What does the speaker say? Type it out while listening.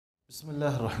بسم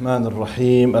الله الرحمن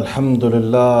الرحيم الحمد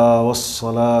لله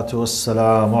والصلاة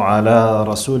والسلام على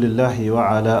رسول الله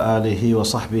وعلى آله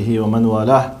وصحبه ومن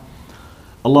والاه.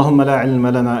 اللهم لا علم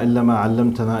لنا إلا ما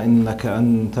علمتنا إنك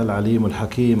أنت العليم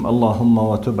الحكيم. اللهم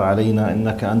وتب علينا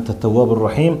إنك أنت التواب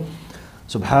الرحيم.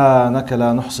 سبحانك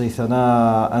لا نحصي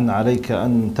ثناء عليك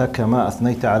أنت كما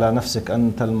أثنيت على نفسك.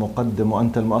 أنت المقدم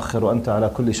وأنت المؤخر وأنت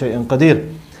على كل شيء قدير.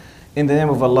 In the name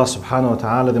of Allah subhanahu wa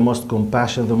ta'ala, the most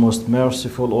compassionate, the most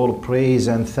merciful, all praise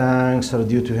and thanks are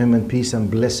due to Him, and peace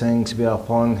and blessings be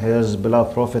upon His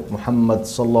beloved Prophet Muhammad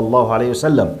sallallahu alayhi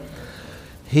wasallam.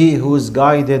 He who is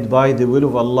guided by the will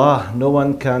of Allah, no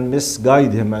one can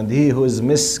misguide him, and he who is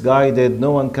misguided,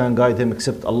 no one can guide him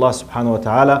except Allah subhanahu wa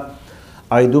ta'ala.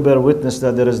 I do bear witness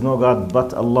that there is no God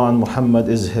but Allah, and Muhammad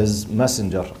is His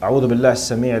messenger. أعوذ بالله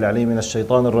السميع العليم من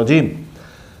الشيطان الرجيم.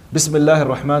 بسم الله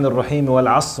الرحمن الرحيم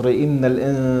والعصر إن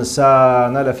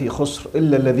الإنسان لفي خسر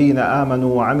إلا الذين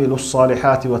آمنوا وعملوا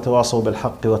الصالحات وتواصوا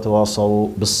بالحق وتواصوا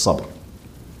بالصبر.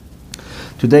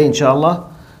 Today, inshallah,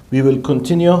 we will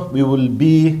continue. We will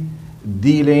be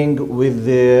dealing with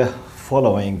the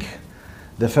following.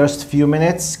 The first few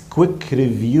minutes, quick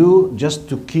review just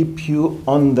to keep you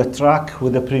on the track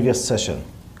with the previous session.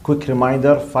 Quick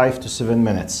reminder, 5 to 7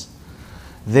 minutes.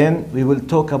 Then we will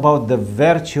talk about the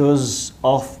virtues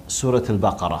of Surat Al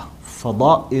Baqara.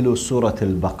 فضائل Surat Al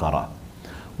Baqara.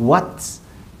 What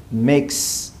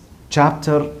makes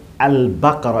chapter Al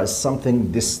Baqara is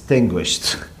something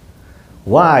distinguished?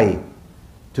 Why,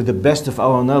 to the best of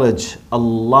our knowledge,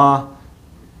 Allah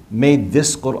made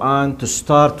this Quran to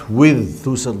start with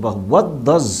Surat Al Baqara? What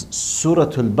does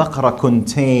Surat Al Baqara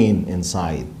contain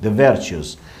inside? The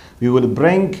virtues. We will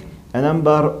bring a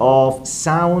number of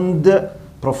sound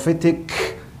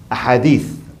prophetic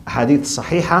hadith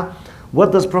sahiha.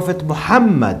 What does Prophet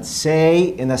Muhammad say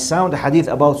in a sound hadith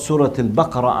about Surah Al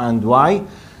Baqarah and why?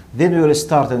 Then we will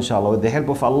start, inshallah, with the help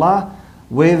of Allah,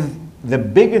 with the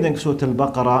beginning of Surah Al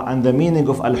Baqarah and the meaning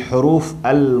of الحروف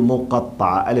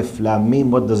المقطعة. Alif Lam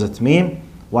Mim. What does it mean?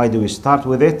 Why do we start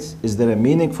with it? Is there a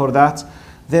meaning for that?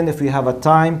 Then, if we have a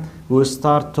time, we will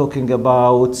start talking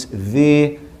about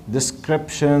the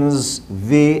descriptions,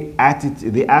 the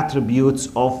attributes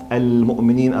of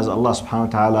al-mu'mineen, as Allah subhanahu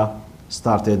wa ta'ala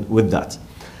started with that.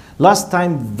 Last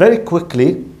time, very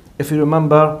quickly, if you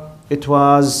remember, it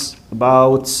was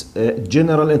about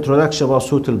general introduction about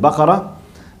Surah Al Baqarah,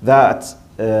 that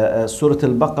Surah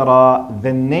Al Baqarah,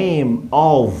 the name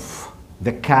of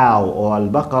the cow or Al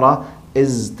Baqarah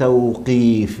is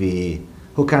tawqifi.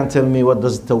 Who can tell me what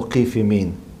does tawqifi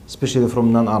mean? Especially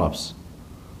from non-Arabs.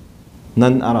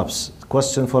 Non-Arabs.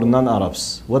 Question for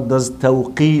non-Arabs. What does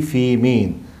tawqifi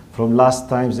mean? From last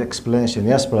time's explanation.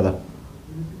 Yes, brother.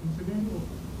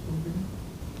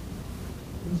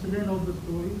 Incident of the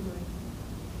story.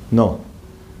 No.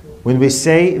 When we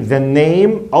say the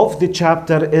name of the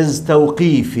chapter is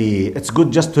tawqifi, it's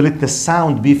good just to let the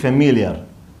sound be familiar.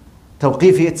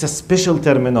 Tawqifi, it's a special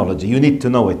terminology. You need to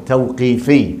know it.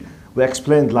 Tawqifi. We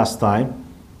explained last time.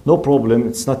 No problem.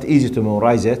 It's not easy to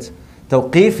memorize it.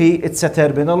 Tawqifi, it's a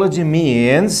terminology,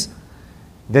 means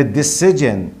the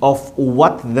decision of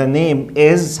what the name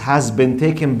is has been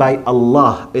taken by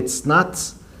Allah. It's not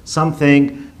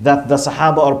something that the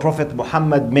Sahaba or Prophet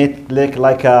Muhammad made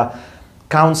like a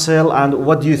council, and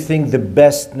what do you think the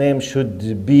best name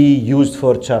should be used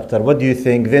for chapter? What do you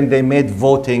think? Then they made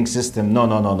voting system.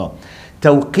 No.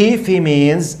 Tawqifi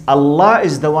means Allah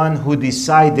is the one who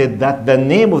decided that the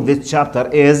name of this chapter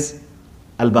is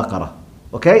Al Baqarah.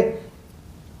 Okay?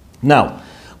 Now,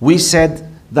 we said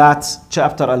that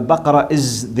chapter Al Baqarah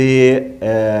is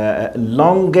the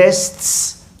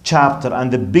longest chapter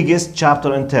and the biggest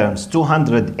chapter in terms.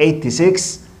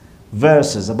 286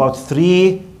 verses, about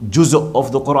 3 juz'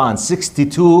 of the Quran,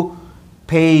 62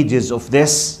 pages of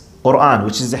this Quran,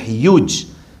 which is a huge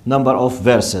number of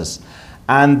verses.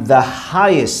 And the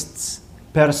highest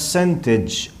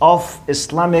percentage of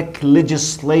Islamic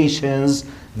legislations,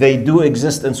 they do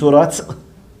exist in Surah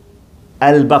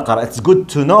Al Baqarah. It's good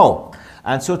to know.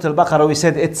 And Surah Al Baqarah, we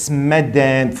said it's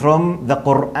Madan, from the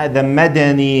Quran, the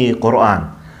Madani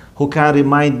Quran. Who can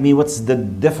remind me what's the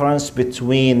difference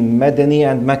between Madani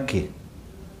and Makki?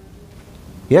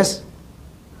 Yes?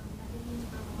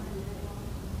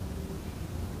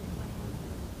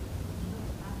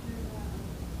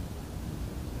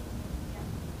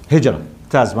 Hijrah.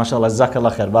 Taz, mashallah,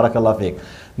 jazakallah khair, barakallah fiqh.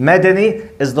 Madani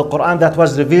is the Quran that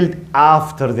was revealed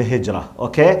after the Hijrah.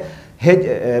 Okay?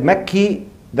 Makki,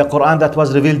 the Quran that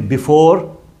was revealed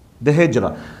before the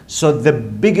Hijrah. So the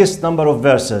biggest number of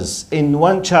verses in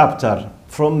one chapter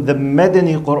from the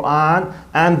Madani Quran,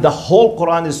 and the whole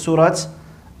Quran is Surat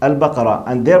Al Baqara,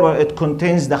 and therefore it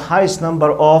contains the highest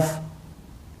number of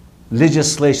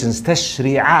legislations,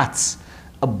 tashri'ats,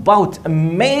 about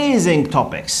amazing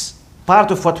topics.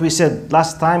 Part of what we said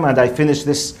last time, and I finished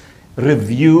this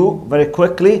review very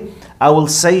quickly, I will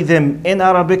say them in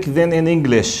Arabic, then in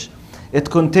English. It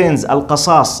contains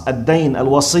القصاص, الدين,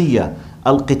 الوصية,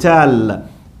 القتال,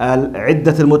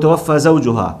 عدة المتوفى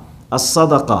زوجها,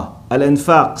 الصدقة,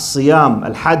 الإنفاق, الصيام,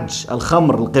 الحج,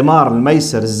 الخمر, القمار,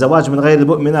 الميسر, الزواج من غير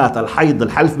المؤمنات, الحيض,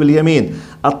 الحلف باليمين,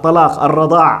 الطلاق,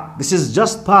 الرضاع. This is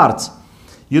just part.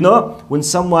 You know, when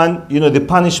someone, you know, the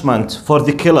punishment for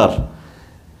the killer,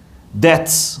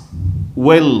 death,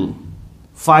 will,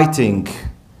 fighting,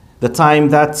 the time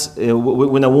that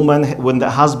when the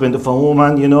husband of a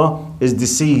woman, you know, is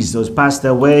deceased or is passed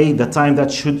away, the time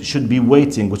that should be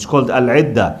waiting, which is called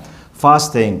al-idda,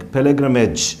 fasting,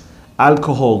 pilgrimage,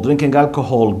 alcohol, drinking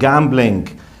alcohol, gambling,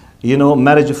 you know,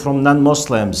 marriage from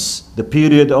non-Muslims, the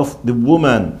period of the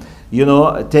woman, you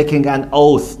know, taking an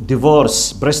oath,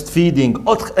 divorce, breastfeeding.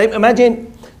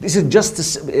 Imagine, this is just,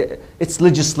 it's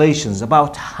legislations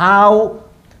about how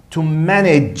to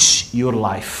manage your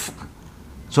life.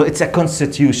 So it's a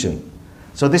constitution.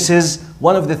 So this is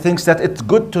one of the things that it's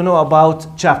good to know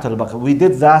about chapter Al-Baqarah. We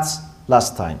did that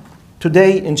last time.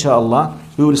 Today, inshallah,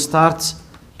 we will start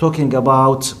talking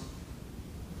about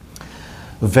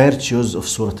virtues of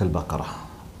Surat Al Baqarah.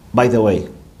 By the way,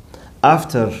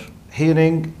 after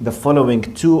hearing the following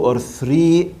 2 or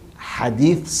 3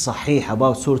 hadith sahih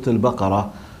about Surat Al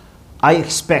Baqarah, I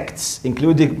expect,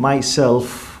 including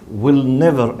myself, will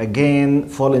never again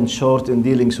fall in short in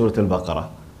dealing Surat Al Baqarah.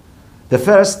 The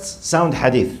first sound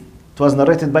hadith, it was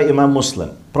narrated by Imam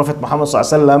Muslim. Prophet Muhammad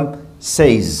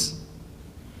says,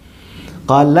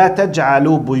 قال لا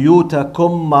تجعلوا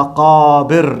بيوتكم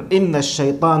مقابر إن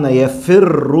الشيطان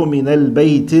يفر من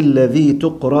البيت الذي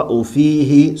تقرأ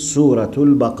فيه سورة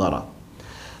البقرة.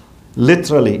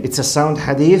 Literally, it's a sound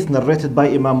hadith narrated by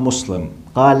Imam Muslim.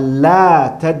 قال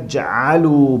لا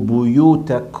تجعلوا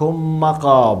بيوتكم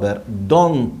مقابر.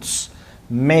 Don't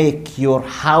make your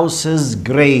houses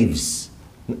graves.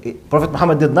 Prophet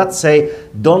Muhammad did not say,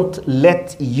 don't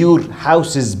let your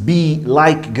houses be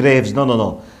like graves. No, no,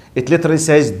 no. It literally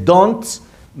says, don't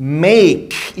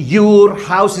make your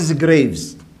houses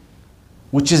graves,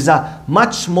 which is a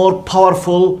much more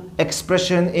powerful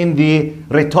expression in the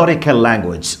rhetorical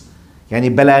language. يعني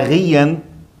بلاغيا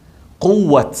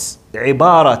قوة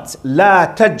عبارة لا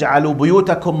تجعلوا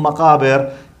بيوتكم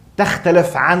مقابر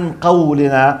تختلف عن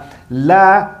قولنا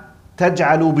لا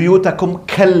تجعلوا بيوتكم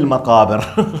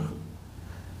كالمقابر.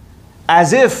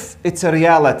 As if it's a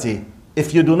reality.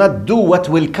 If you do not do what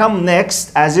will come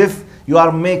next, as if you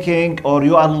are making or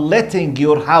you are letting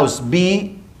your house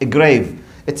be a grave.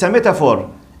 It's a metaphor.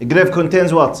 A grave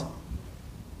contains what?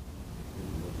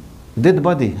 Dead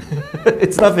body.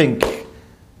 It's nothing.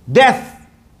 Death.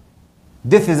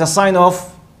 Death is a sign of,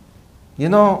 you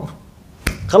know,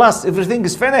 خلاص, everything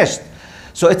is finished.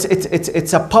 So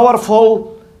it's a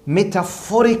powerful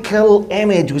metaphorical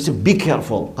image. We say, be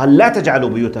careful. قال لا تجعلوا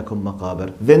بيوتكم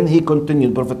مقابر. Then he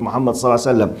continued, Prophet Muhammad صلى الله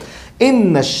عليه وسلم,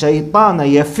 إن الشيطان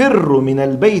يفر من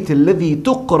البيت الذي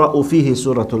تقرأ فيه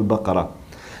سورة البقرة.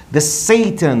 The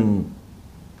Satan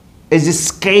is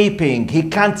escaping. He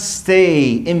can't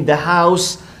stay in the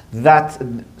house that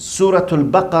Surah Al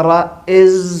Baqarah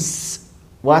is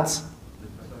what?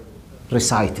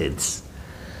 Recited.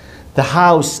 The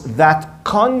house that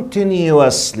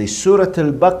continuously Surah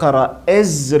Al Baqarah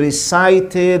is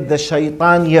recited, the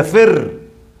shaitan yafir.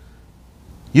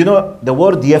 You know the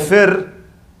word yafir,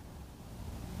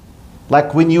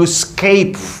 like when you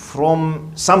escape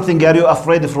from something that you're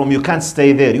afraid from, you can't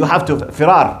stay there. You have to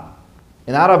firar.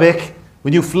 In Arabic,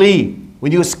 when you flee,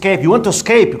 when you escape, you want to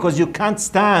escape because you can't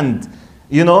stand,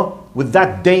 you know, with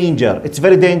that danger. It's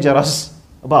very dangerous.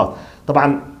 About.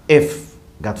 طبعا, if,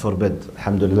 God forbid,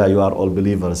 alhamdulillah, you are all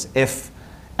believers, if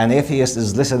an atheist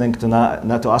is listening to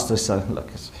not to us to say, look,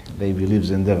 they believes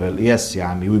in devil. Yes,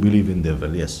 Yami, we believe in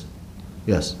devil. Yes.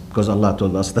 Yes, because Allah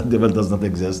told us that devil does not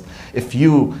exist. If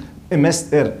you,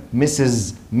 Mr.,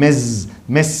 Mrs.,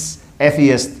 Miss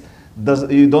atheist,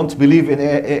 you don't believe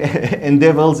in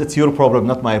devils, it's your problem,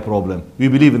 not my problem. We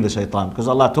believe in the shaitan because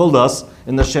Allah told us,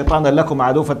 in the shaitan lakum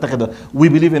adu fattakhidhu. We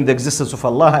believe in the existence of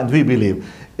Allah and we believe.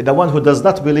 The one who does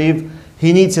not believe,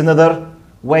 he needs another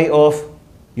way of,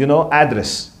 you know,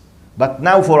 address. But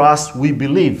now for us, we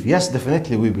believe. Yes,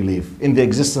 definitely we believe in the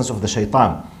existence of the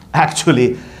shaitan.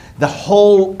 Actually, the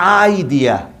whole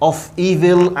idea of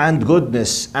evil and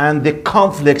goodness and the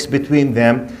conflicts between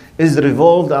them is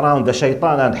revolved around the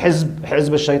shaitan and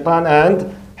Hizb al-Shaitan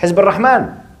and Hizb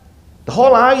al-Rahman. The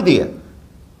whole idea.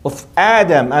 of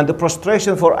Adam and the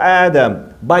prostration for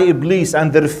Adam by Iblis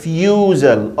and the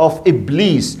refusal of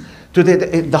Iblis to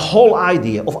the whole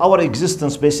idea of our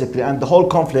existence basically, and the whole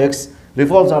conflicts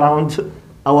revolves around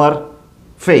our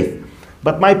faith.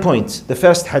 But my point, the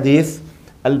first hadith,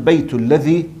 البيت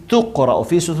الذي تقرأ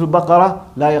في سورة البقرة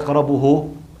لا يقربه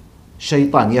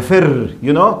شيطان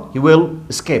يفر, he will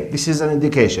escape. This is an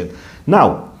indication.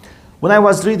 Now, when I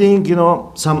was reading,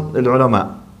 some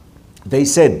ulama, they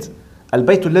said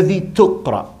البيت الذي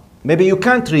تقرأ. Maybe you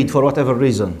can't read for whatever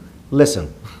reason. Listen.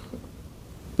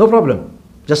 No problem.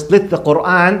 Just let the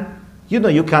Quran,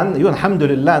 you can,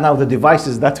 alhamdulillah, now the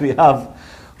devices that we have,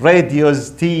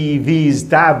 radios, TVs,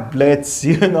 tablets,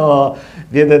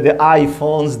 the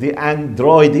iPhones, the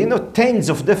Android, tens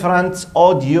of different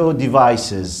audio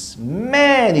devices.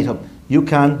 Many of them. You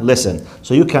can listen.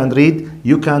 So you can read,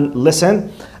 you can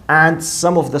listen. And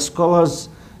some of the scholars,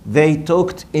 they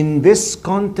talked in this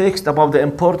context about the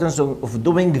importance of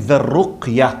doing the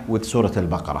ruqyah with Surat Al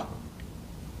Baqara.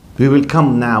 We will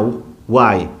come now.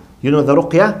 Why? The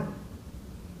ruqyah?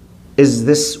 Is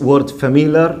this word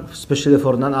familiar, especially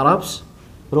for non-Arabs?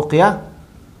 Ruqyah?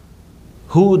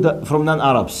 From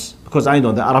non-Arabs? Because I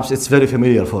know the Arabs, it's very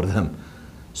familiar for them.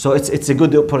 So it's a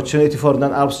good opportunity for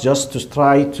non-Arabs just to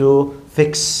try to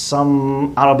fix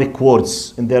some Arabic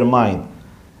words in their mind.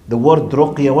 The word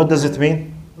ruqyah, what does it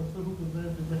mean?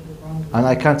 And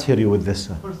I can't hear you with this.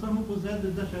 The person who possessed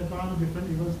the shaitan, different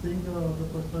evil thing, the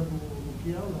person who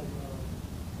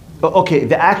okay,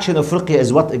 the action of ruqyah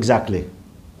is what exactly?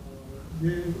 They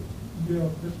are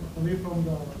just away from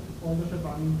all the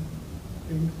shaitan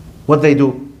things. What they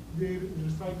do? They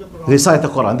recite the Quran. Recite the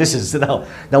Quran. This is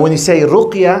now when you say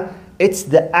ruqyah, it's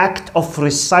the act of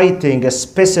reciting a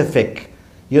specific,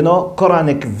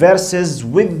 Quranic verses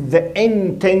with the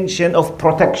intention of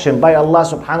protection by Allah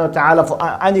subhanahu wa ta'ala for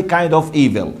any kind of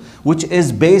evil, which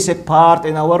is basic part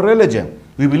in our religion.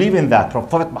 We believe in that.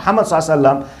 Prophet Muhammad sallallahu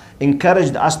alaihi wasallam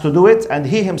encouraged us to do it, and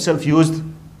he himself used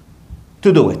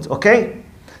to do it. Okay?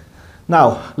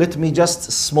 Now, let me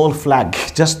just small flag,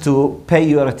 just to pay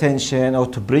your attention or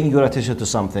to bring your attention to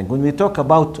something. When we talk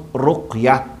about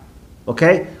ruqyah,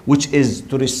 okay, which is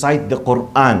to recite the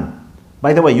Quran.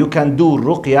 By the way, you can do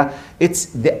ruqyah. It's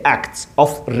the act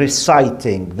of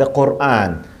reciting the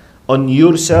Quran on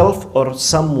yourself or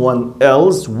someone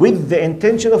else with the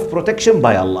intention of protection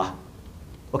by Allah.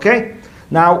 Okay?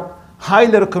 Now,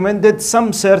 highly recommended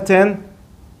some certain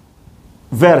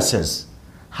verses.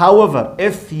 However,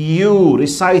 if you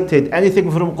recited anything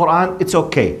from Quran, it's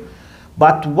okay.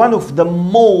 But one of the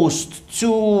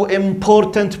two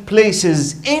important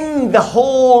places in the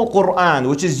whole Quran,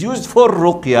 which is used for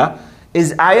ruqyah,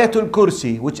 is Ayatul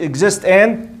Kursi, which exists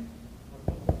in,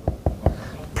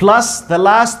 plus the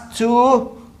last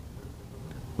two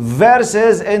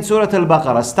verses in Surat Al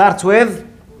Baqara. Starts with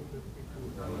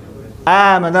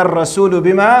آمن الرسول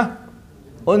بما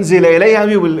أنزل إليه,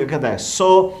 and we will look at that.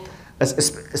 So,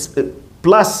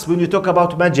 plus when you talk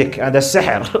about magic and the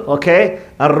sihr, okay,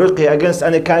 and ruqyah against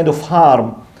any kind of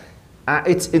harm,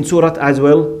 it's in Surah as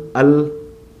well, Al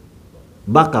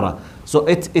Baqarah. So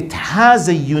it has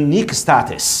a unique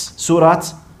status,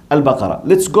 Surat Al Baqarah.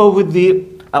 Let's go with the,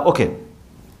 okay,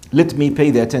 let me pay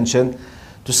the attention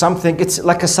to something. It's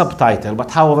like a subtitle,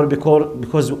 but however,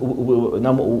 because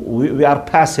we are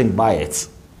passing by it.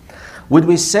 When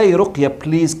we say ruqyah,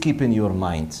 please keep in your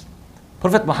mind,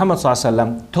 Prophet Muhammad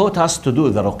taught us to do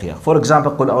the ruqyah. For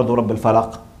example, قُلْ أَعُوذُ بِرَبِّ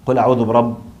الْفَلَقِ قُلْ أَعُوذُ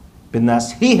بِرَبِّ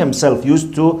النَّاسِ. He himself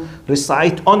used to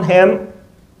recite on himself,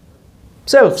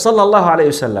 sallallahu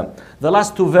alayhi wasallam, the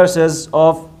last two verses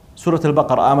of Surah Al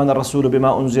Baqarah, آمن الرسول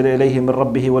بما أنزل إليه من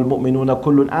ربه والمؤمنون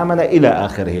كل آمن إلى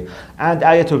آخره, and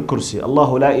Ayatul Kursi,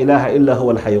 الله لا إله إلا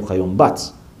هو الحي القيوم.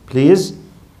 But please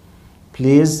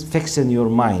fix in your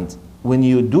mind, when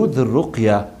you do the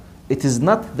ruqyah, it is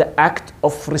not the act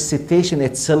of recitation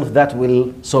itself that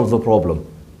will solve the problem.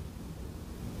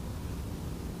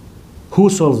 Who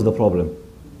solves the problem?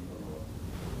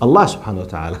 Allah subhanahu wa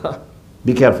ta'ala.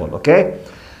 Be careful, okay?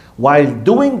 While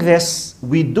doing this,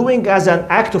 we're doing as an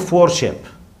act of worship,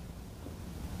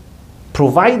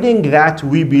 providing that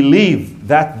we believe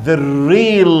that the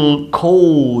real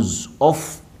cause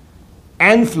of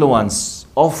influence,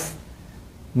 of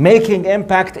making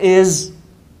impact is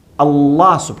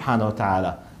Allah subhanahu wa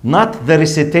ta'ala, not the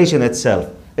recitation itself.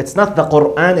 It's not the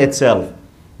Quran itself.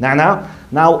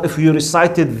 Now, if you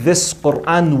recited this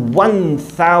Quran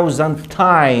 1,000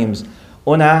 times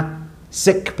on a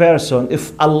sick person,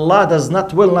 if Allah does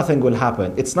not will, nothing will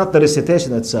happen. It's not the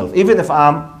recitation itself, even if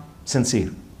I'm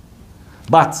sincere.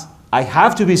 But I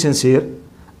have to be sincere,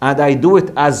 and I do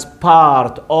it as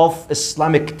part of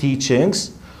Islamic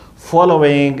teachings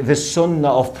following the sunnah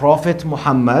of Prophet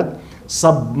Muhammad,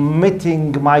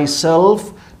 submitting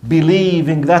myself,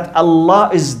 believing that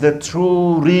Allah is the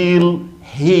true, real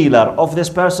healer of this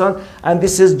person, and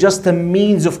this is just a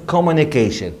means of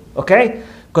communication, okay?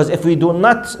 Because if we do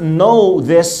not know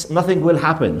this, nothing will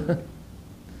happen.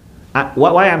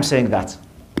 Why I'm saying that?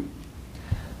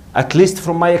 At least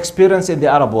from my experience in the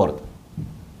Arab world.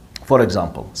 For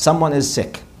example, someone is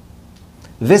sick.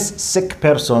 This sick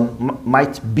person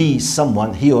might be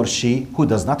someone, he or she, who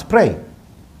does not pray.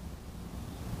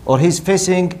 Or he's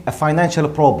facing a financial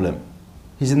problem.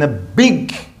 He's in a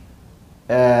big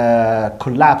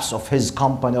collapse of his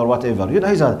company or whatever. You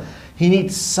know, he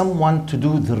needs someone to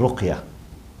do the ruqyah.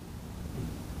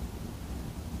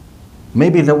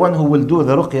 Maybe the one who will do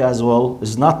the ruqyah as well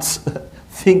is not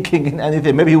thinking in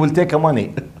anything. Maybe he will take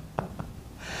money.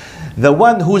 The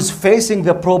one who is facing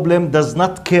the problem does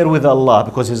not care with Allah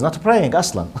because he's not praying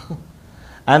aslan.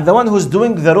 And the one who's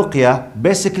doing the ruqyah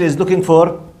basically is looking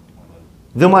for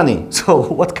the money. So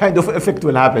what kind of effect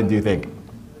will happen, do you think?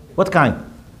 What kind?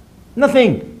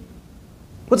 Nothing.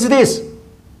 What's this?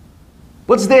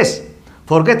 What's this?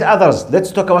 Forget others.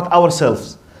 Let's talk about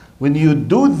ourselves. When you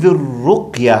do the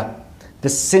ruqyah, the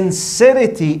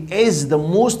sincerity is the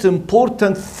most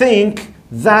important thing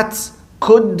that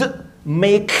could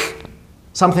make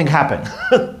something happen.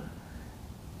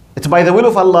 It's by the will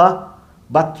of Allah,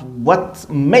 but what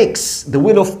makes the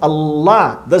will of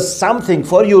Allah does something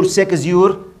for your sake is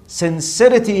your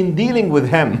sincerity in dealing with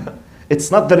Him.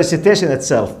 It's not the recitation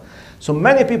itself. So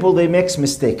many people, they make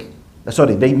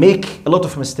they make a lot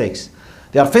of mistakes.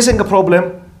 They are facing a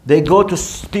problem. They go to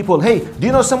people, hey, do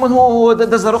you know someone who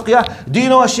does the ruqyah? Do you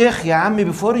know a sheikh? Ya ammi,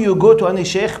 before you go to any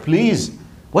sheikh, please,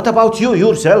 what about you,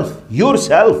 yourself?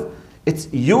 It's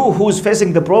you who's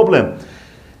facing the problem.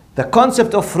 The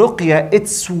concept of ruqyah,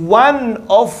 it's one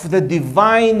of the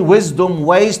divine wisdom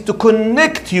ways to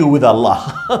connect you with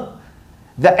Allah.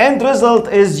 The end result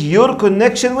is your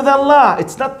connection with Allah.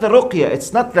 It's not the ruqyah,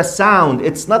 it's not the sound,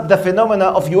 it's not the phenomena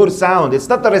of your sound, it's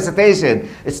not the recitation,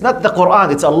 it's not the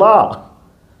Quran, it's Allah.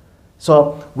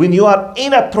 So when you are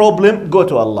in a problem, go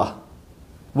to Allah.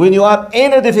 When you are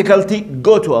in a difficulty,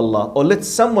 go to Allah. Or let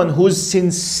someone who's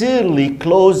sincerely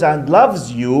close and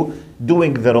loves you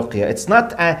doing the ruqyah. It's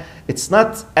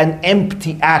not an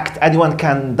empty act. Anyone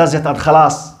does it and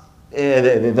khalas,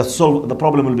 the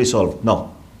problem will be solved.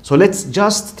 No. So let's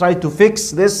just try to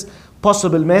fix this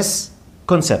possible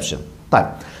misconception.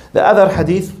 The other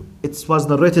hadith, it was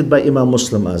narrated by Imam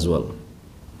Muslim as well.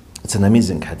 It's an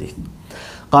amazing hadith.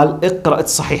 قال اقرأ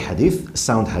صحيح حديث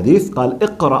sound حديث قال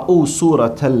اقرأوا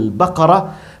سورة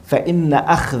البقرة فإن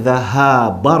أخذها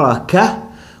بركة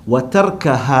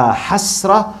وتركها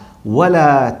حسرة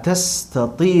ولا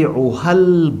تستطيعها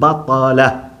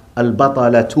البطلة.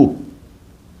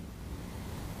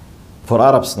 For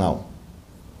Arabs now,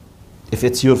 if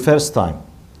it's your first time,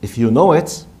 if you know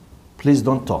it, please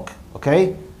don't talk,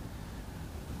 okay?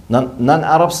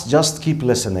 Non-Arabs, just keep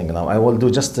listening now. I will do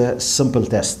just a simple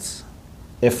test.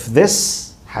 If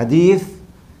this hadith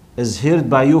is heard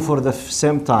by you for the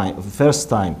first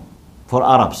time, for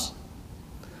Arabs,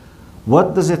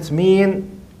 what does it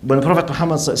mean when Prophet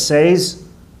Muhammad says,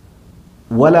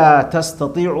 وَلَا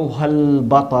تَسْتَطِيعُهَا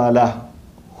الْبَطَلَةِ?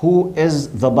 Who is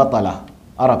the batala?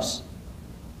 Arabs.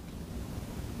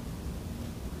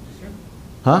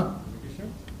 Huh?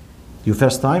 You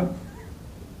first time?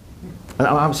 And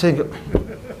I'm saying,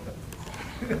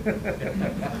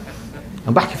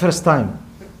 I'm back first time.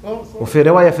 وفي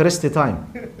رواية first time.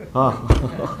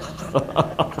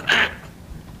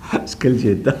 كل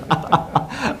شيء.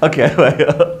 Okay.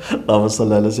 اللهم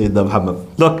صل على سيدنا محمد.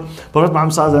 Look, Prophet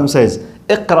Muhammad sallallahu alaihi wasallam says,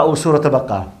 اقرأوا سورة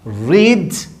البقرة.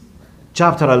 Read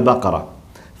chapter Al-Baqarah.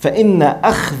 فإن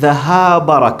أخذها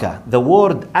بركة. The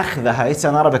word أخذها, it's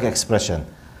an Arabic expression.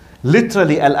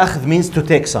 Literally, al-akhd means to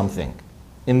take something.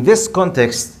 In this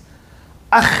context,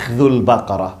 أخذ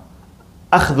البقرة.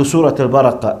 أخذ سورة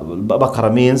البقرة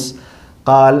means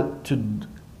قال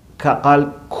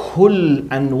كل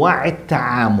أنواع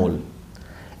التعامل.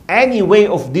 Any way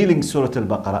of dealing Surah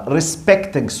Al-Baqarah,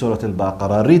 respecting Surah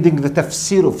Al-Baqarah, reading the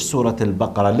Tafsir of Surah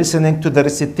Al-Baqarah, listening to the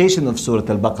recitation of Surah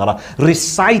Al-Baqarah,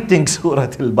 reciting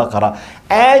Surah Al-Baqarah,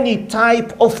 any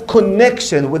type of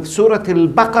connection with Surah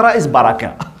Al-Baqarah is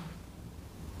barakah.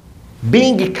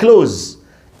 Being close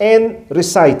in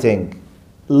reciting,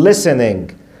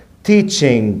 listening,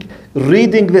 teaching,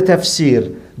 reading the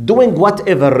tafsir, doing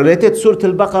whatever related Surah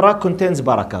Al-Baqarah contains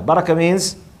barakah. Barakah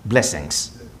means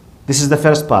blessings. This is the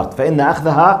first part. فإن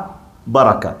أخذها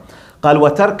بركة. قال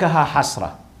وتركها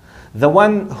حسرة. The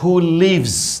one who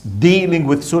leaves dealing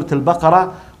with Surah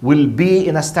Al-Baqarah will be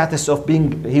in a status of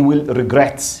being, he will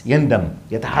regret, يندم,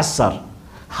 يتحسر,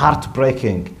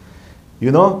 heartbreaking.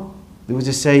 You know, they would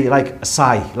just say like a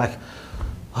sigh, like,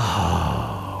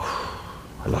 oh,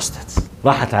 I lost it.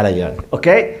 راحت علي يعني.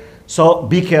 Okay? So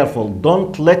be careful.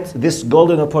 Don't let this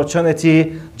golden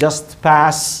opportunity just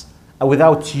pass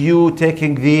without you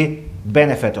taking the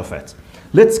benefit of it.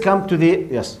 Let's come to the,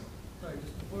 yes. Sorry,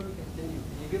 just before we continue,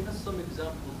 can you give us some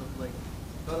examples of like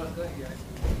barakah?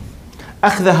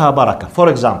 أخذها بركة. For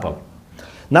example,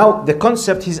 now the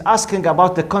concept, he's asking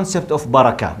about the concept of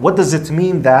barakah. What does it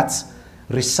mean that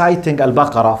reciting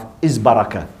Al-Baqarah is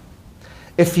barakah?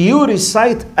 If you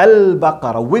recite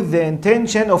Al-Baqarah with the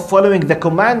intention of following the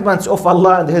commandments of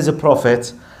Allah and His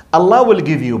Prophet, Allah will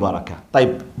give you barakah.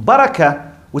 Type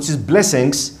barakah, which is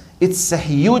blessings, it's a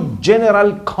huge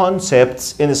general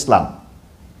concept in Islam.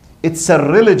 It's a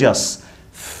religious,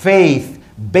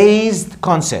 faith-based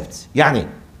concept. Yani,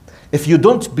 if you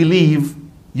don't believe,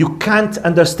 you can't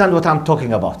understand what I'm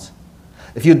talking about.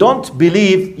 If you don't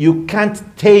believe, you can't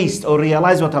taste or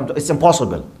realize what I'm talking about. It's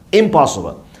impossible.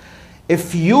 Impossible.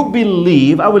 If you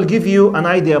believe, I will give you an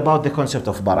idea about the concept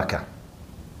of barakah.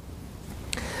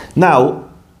 Now,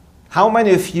 how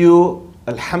many of you,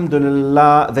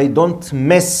 alhamdulillah, they don't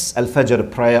miss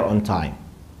Al-Fajr prayer on time?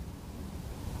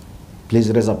 Please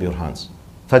raise up your hands.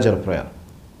 Fajr prayer.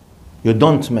 You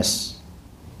don't miss.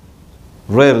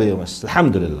 Rarely you miss.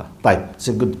 Alhamdulillah. طيب. It's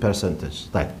a good percentage.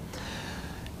 طيب.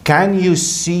 Can you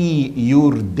see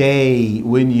your day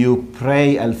when you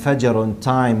pray Al-Fajr on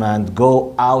time and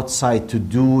go outside to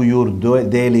do your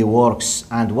daily works?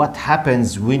 And what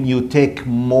happens when you take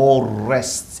more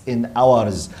rests in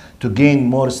hours to gain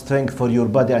more strength for your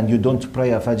body and you don't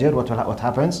pray Al-Fajr? What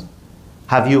happens?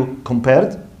 Have you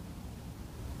compared?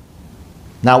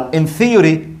 Now, in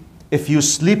theory, if you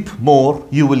sleep more,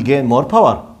 you will gain more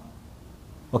power.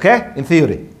 Okay? In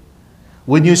theory.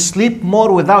 When you sleep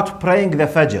more without praying the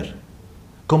Fajr,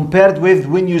 compared with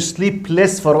when you sleep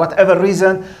less for whatever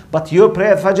reason, but you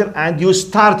pray the Fajr and you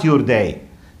start your day,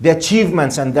 the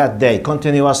achievements in that day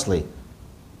continuously,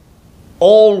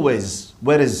 always,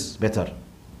 where is better?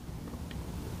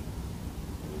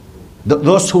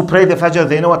 Those who pray the Fajr,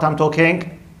 they know what I'm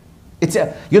talking. It's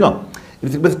you know,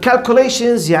 with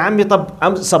calculations, ya ammi,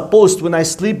 I'm supposed when I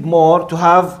sleep more to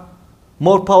have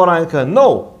more power.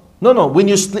 No. When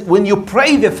you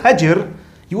pray the Fajr,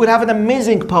 you will have an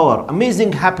amazing power,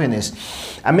 amazing happiness,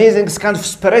 amazing kind of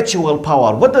spiritual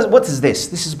power. What is this?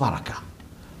 This is barakah.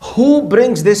 Who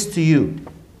brings this to you?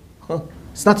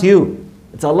 It's not you.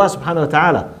 It's Allah subhanahu wa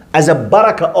ta'ala. As a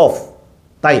barakah of.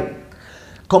 طيب.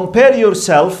 Compare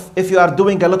yourself if you are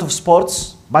doing a lot of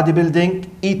sports, bodybuilding,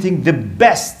 eating the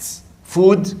best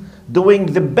food, doing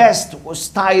the best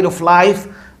style of life,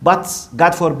 but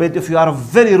God forbid if you are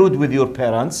very rude with your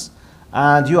parents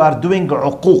and you are doing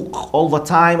uquq all the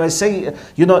time, I say,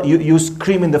 you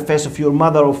scream in the face of your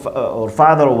mother or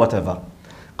father or whatever.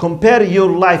 Compare your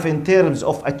life in terms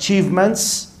of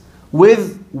achievements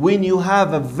with when you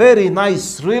have a very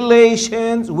nice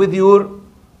relations with your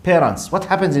parents. What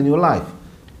happens in your life?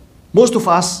 Most of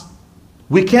us,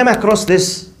 we came across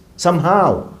this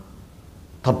somehow.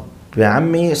 طب يا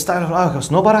عمي استغفر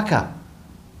الله, no barakah.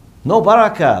 No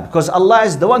barakah, because Allah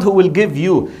is the one who will give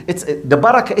you. It's the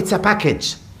barakah, it's a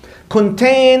package.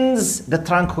 Contains the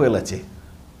tranquility.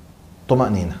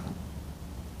 طمأنينة.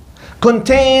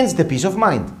 Contains the peace of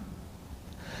mind.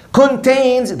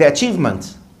 Contains the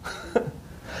achievement.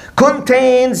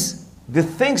 Contains the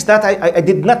things that I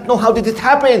did not know how did it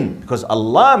happen. Because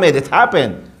Allah made it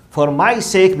happen. For my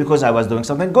sake, because I was doing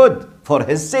something good. For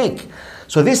His sake.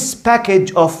 So this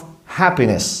package of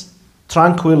happiness,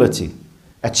 tranquility,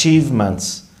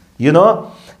 achievements,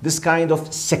 this kind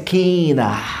of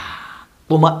sakina,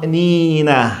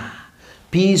 tuma'nina,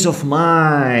 peace of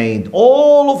mind,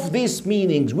 all of these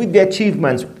meanings with the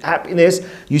achievements, happiness,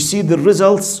 you see the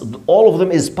results, all of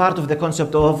them is part of the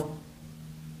concept of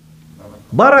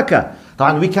barakah.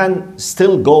 And we can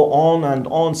still go on and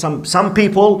on. Some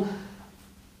people,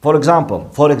 for example,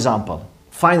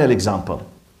 final example,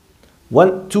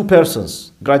 two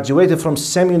persons graduated from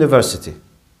same university,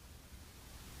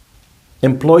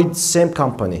 employed same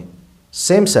company,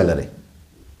 same salary.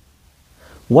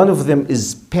 One of them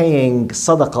is paying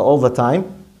sadaqah all the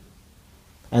time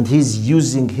and he's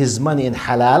using his money in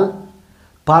halal.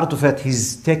 Part of it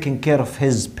he's taking care of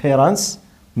his parents,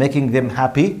 making them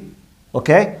happy,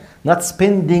 okay? Not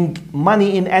spending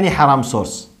money in any haram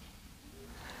source.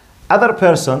 Other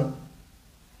person,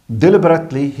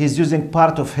 deliberately, he's using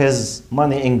part of his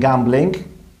money in gambling,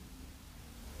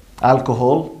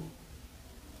 alcohol,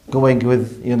 going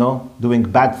with, doing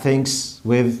bad things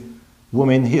with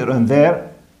women here and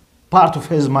there. part of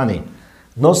his money.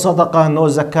 No sadaqah, no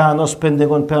zakah, no spending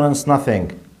on parents,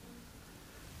 nothing.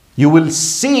 You will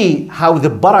see how the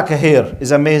barakah here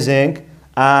is amazing,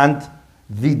 and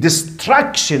the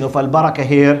destruction of al-barakah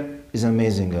here is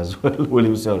amazing as well. Will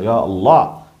you say, Ya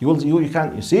Allah? You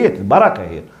see it, the barakah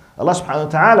here. Allah subhanahu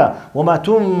wa ta'ala, وَمَا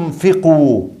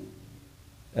تُنْفِقُوا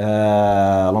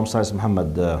اللهم صل على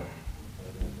محمد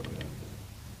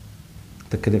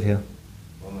تذكرني فيها.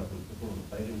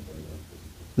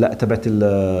 لا تبعت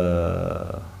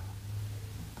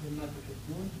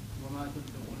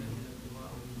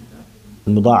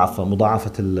المضاعفة،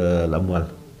 مضاعفة الأموال.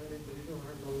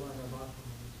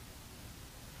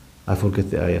 I forget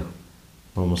the ayah.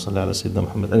 اللهم صل على سيدنا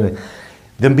محمد. Anyway,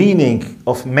 the meaning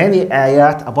of many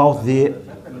ayat about the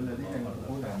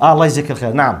الله يجزيك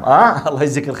الخير. نعم الله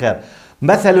يجزيك الخير.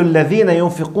 مثل الذين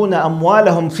ينفقون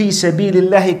أموالهم في سبيل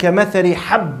الله كمثل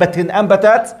حبة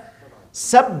أنبتت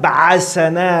 7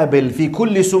 سنابل في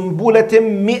كل سنبلة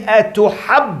 100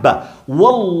 حبة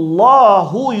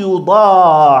والله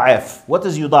يضاعف. What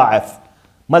is يضاعف?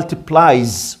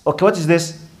 Multiplies. Okay, what is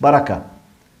this? Barakah.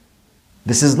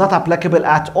 This is not applicable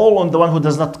at all on the one who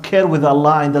does not care with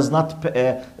Allah and does not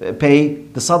pay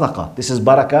the sadaqah. This is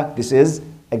barakah. This is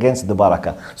against the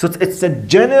barakah. So it's a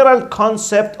general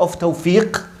concept of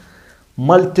tawfiq,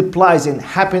 multiplies in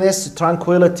happiness,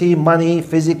 tranquility, money,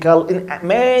 physical, in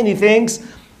many things,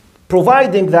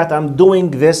 providing that I'm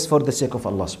doing this for the sake of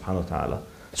Allah subhanahu wa ta'ala.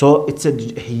 So it's a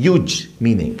huge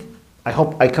meaning. I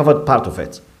hope I covered part of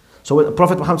it. So when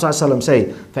Prophet Muhammad sallallahu alaihi wasallam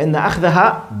say, فَإِنَّ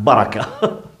أَخْذَهَا barakah.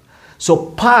 So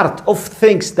part of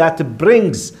things that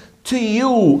brings to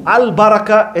you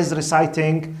al-barakah is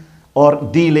reciting or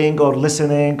dealing or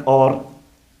listening or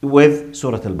with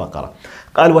Surah Al Baqara.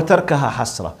 قال وتركها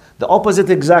حسرة. The opposite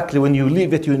exactly, when you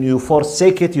leave it, when you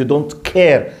forsake it, you don't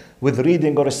care with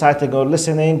reading or reciting or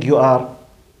listening, you are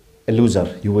a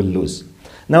loser, you will lose.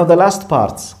 Now the last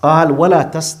part, قال ولا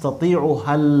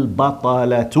تستطيعها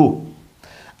البطلة.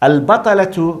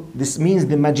 البطلة, this means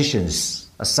the magicians,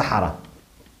 السحرة,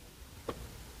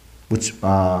 which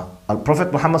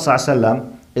Prophet Muhammad sallallahu alaihi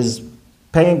wasallam is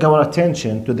paying our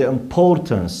attention to the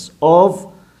importance of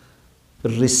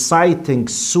reciting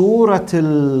Surat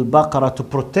Al Baqara to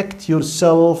protect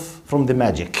yourself from the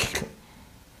magic.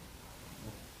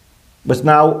 But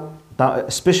now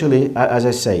especially, as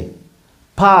I say,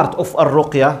 part of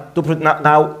Ar-Ruqya,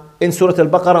 now in Surat Al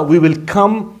Baqara we will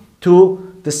come to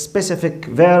the specific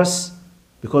verse,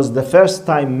 because the first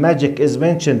time magic is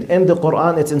mentioned in the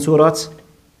Quran, it's in Surat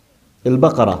Al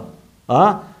Baqara.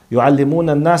 يعلمون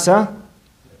الناس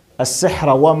السحر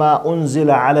وما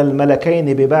أنزل على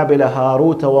الملكين ببابل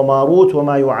هاروت وماروت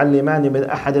وما يعلمان من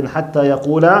أحد حتى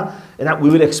يقولا. We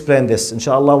will explain this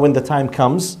inshallah when the time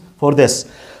comes for this.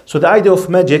 So the idea of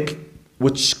magic,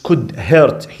 which could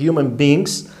hurt human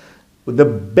beings, the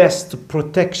best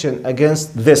protection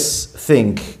against this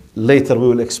thing, later we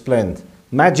will explain.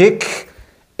 Magic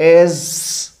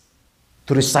is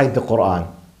to recite the Quran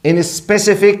in a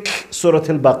specific Surah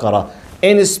Al Baqarah,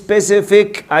 in a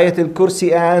specific Ayat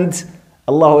al-Kursi and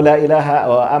Allahu la ilaha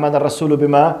wa amana ar-rasulu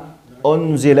bima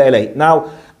unzila ilay. Now,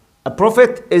 a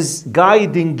prophet is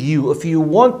guiding you if you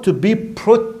want to be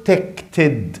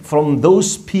protected from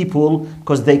those people,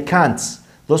 because they can't.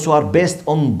 Those who are based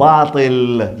on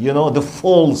batil, you know, the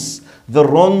false, the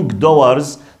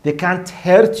wrongdoers, they can't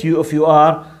hurt you if you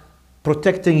are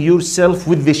protecting yourself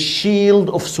with the shield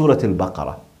of Surah Al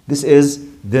Baqarah. This is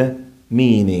the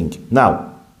meaning. Now,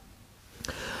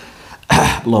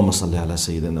 Allahumma salli ala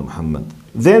Sayyidina Muhammad.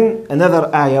 Then another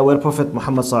ayah where Prophet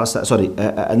Muhammad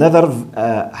another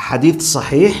hadith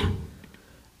sahih,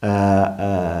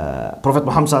 Prophet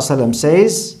Muhammad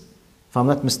says, if I'm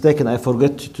not mistaken, I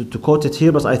forget to quote it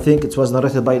here, but I think it was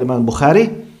narrated by Imam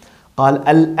Bukhari. قال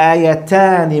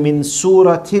الآيتان من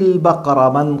سورة البقرة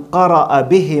من قرأ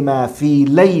بهما في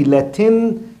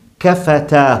ليلة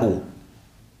كفتاه.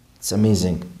 It's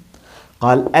amazing.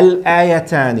 قال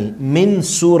الآيتان من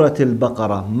سورة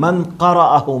البقرة من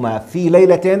قرأهما في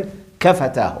ليلة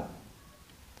كفتاه.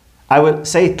 I will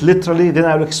say it literally, then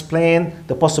I will explain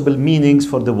the possible meanings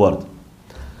for the word.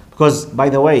 Because, by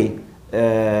the way,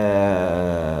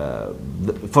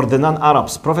 for the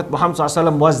non-Arabs, Prophet Muhammad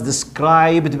ﷺ was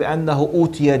described بأنه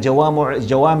أوتي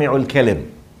جوامع الكلم.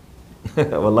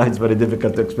 والله it's very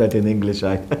difficult to explain in English.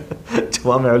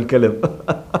 جوامع الكلم.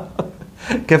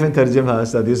 كيف نترجمها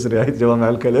أستاذ يسري جوامع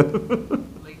الكلم؟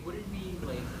 Like, would it be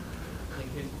like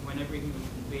whenever he would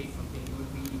convey something,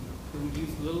 he would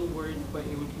use little words, but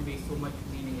it would convey so much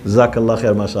meaning. جزاك الله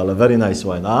خير ما شاء الله. Very nice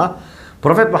one.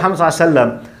 Prophet Muhammad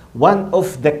ﷺ, one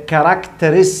of the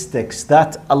characteristics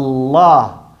that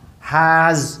Allah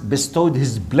has bestowed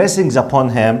his blessings upon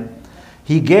him,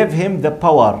 he gave him the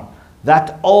power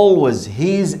that always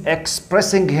he's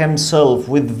expressing himself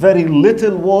with very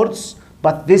little words,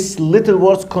 but this little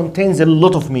words contains a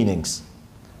lot of meanings.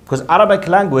 Because Arabic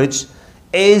language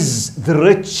is the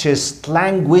richest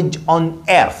language on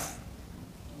earth.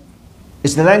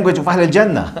 It's the language of Ahl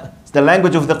al-Jannah. It's the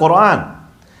language of the Quran.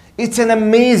 It's an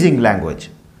amazing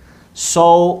language.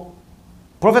 So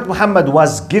Prophet Muhammad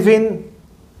was given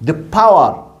the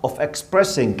power of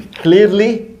expressing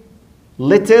clearly,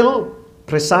 little,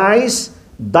 precise,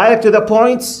 direct to the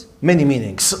point, many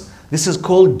meanings. This is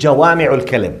called Jawami'ul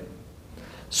Kalim.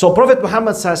 So Prophet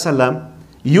Muhammad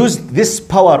used this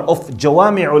power of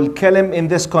Jawami'ul Kalim in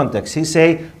this context. He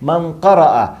say, Man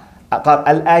qara'a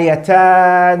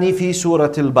al-ayatani fi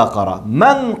Surat Al Baqara.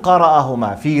 Man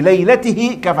qara'ahuma fi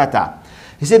laylatihi kafata.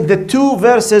 He said the two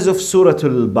verses of Surat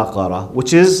Al Baqara,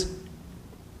 which is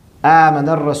آمن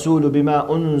الرسول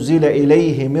بما أنزل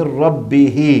إليه من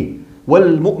ربه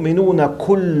والمؤمنون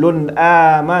كل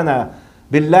آمن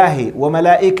بالله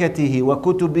وملائكته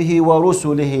وكتبه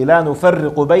ورسله لا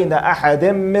نفرق بين أحد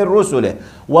من رسله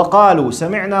وقالوا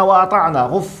سمعنا وأطعنا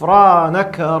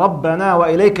غفرانك ربنا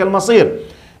وإليك المصير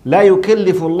لا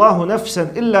يكلف الله نفسا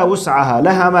إلا وسعها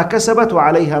لها ما كسبت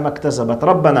وعليها ما اكتسبت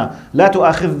ربنا لا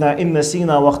تؤاخذنا إن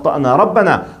نسينا واخطأنا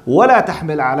ربنا ولا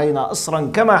تحمل علينا إصرا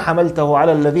كما حملته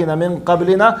على الذين من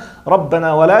قبلنا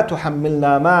ربنا ولا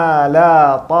تحملنا ما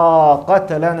لا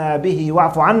طاقة لنا به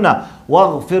واعف عنا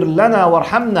واغفر لنا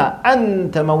وارحمنا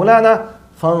أنت مولانا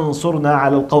فانصرنا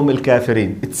على القوم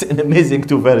الكافرين. It's an amazing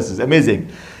two verses,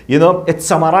 amazing. You know, it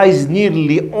summarizes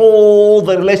nearly all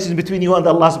the relations between you and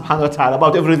Allah subhanahu wa ta'ala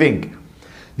about everything.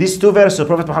 These two verses,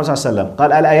 Prophet Muhammad sallallahu alaihi wasallam,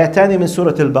 قال الآيتان من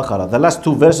سورة البقرة, the last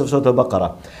two verses of Surah Al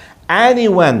Baqara.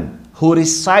 Anyone who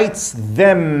recites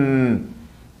them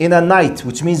in a night,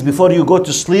 which means before you go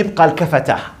to sleep, قال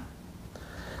كفتاه.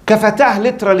 كفتاه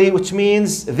literally, which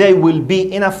means they will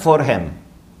be enough for him.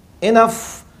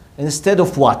 Enough instead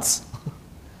of what?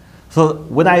 So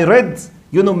when I read,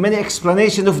 you know, many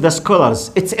explanations of the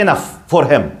scholars, it's enough for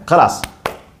him. خلاص.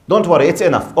 Don't worry, it's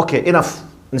enough. Okay, enough.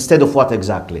 Instead of what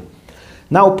exactly?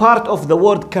 Now part of the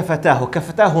word كفتاه,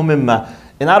 كفتاه مما.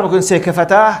 In Arabic when say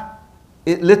كفتاه,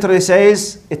 it literally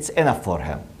says it's enough for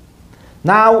him.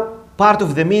 Now part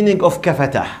of the meaning of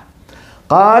كفتاه.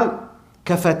 قال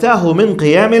كفتاه من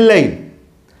قيام الليل.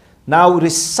 Now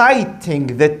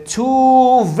reciting the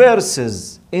two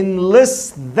verses in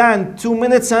less than 2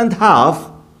 minutes and a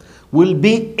half will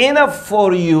be enough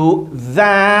for you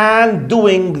than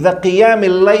doing the qiyam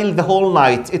al-layl the whole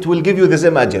night. It will give you the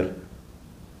same ajr.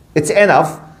 It's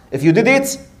enough. If you did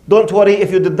it, don't worry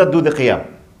if you did not do the qiyam.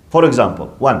 For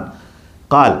example, one,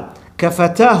 قال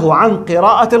كفتاه عن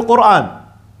قراءة القرآن.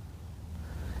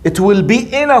 It will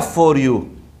be enough for you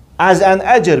as an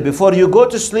ajr before you go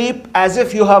to sleep as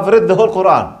if you have read the whole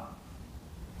Quran.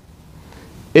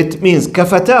 It means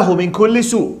كفتاه من كل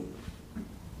سوء.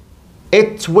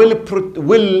 It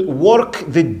will work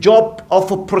the job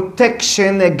of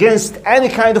protection against any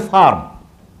kind of harm.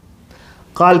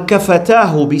 قال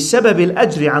كفتاه بسبب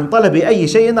الأجر عن طلب أي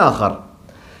شيء آخر.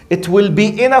 It will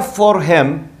be enough for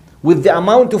him with the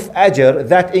amount of ajr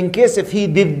that in case if he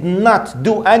did not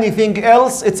do anything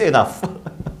else, it's enough.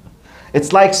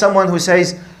 It's like someone who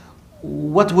says,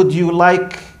 what would you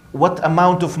like, what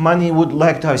amount of money would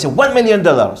like to have? Say $1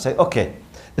 million. Say, okay,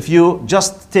 if you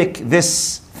just take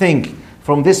this thing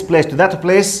from this place to that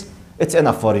place, it's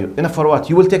enough for you. Enough for what?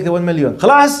 You will take the 1 million.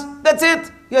 خلاص, that's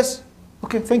it. Yes.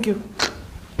 Okay, thank you.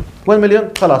 1 million,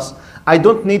 خلاص. I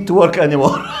don't need to work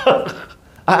anymore.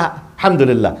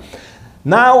 Alhamdulillah.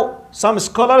 Now, some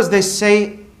scholars, they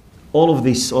say all of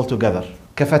this all together.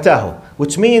 كفتاه,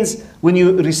 which means when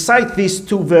you recite these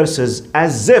two verses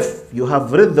as if you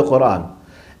have read the Quran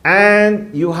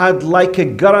and you had like a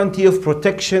guarantee of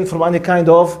protection from any kind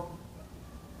of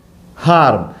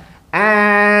harm,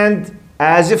 and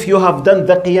as if you have done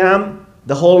the qiyam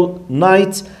the whole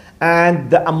night, and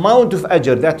the amount of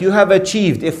ajr that you have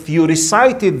achieved if you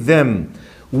recited them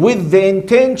with the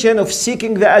intention of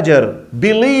seeking the ajr,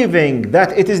 believing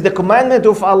that it is the commandment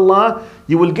of Allah,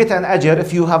 you will get an ajr.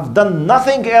 If you have done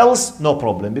nothing else, no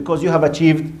problem, because you have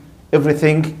achieved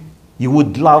everything you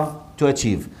would love to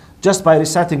achieve just by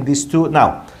reciting these two.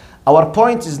 Now, our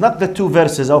point is not the two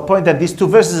verses. Our point that these two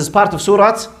verses is part of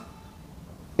Surat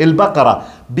Al Baqara.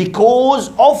 Because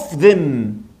of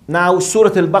them, now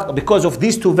Surat Al Baqara, because of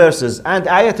these two verses and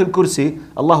Ayat Al Kursi,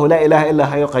 Allahu la ilaha illa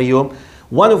hayyu qayyum,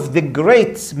 one of the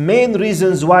great main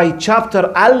reasons why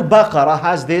chapter Al Baqara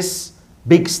has this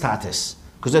big status,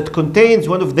 because it contains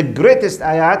one of the greatest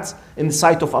ayat in the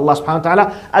sight of Allah subhanahu wa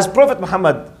ta'ala, as Prophet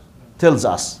Muhammad tells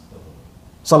us.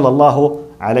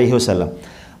 Sallallahu alayhi wasallam.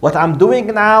 What I'm doing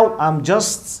now, I'm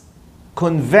just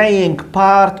conveying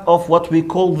part of what we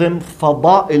call them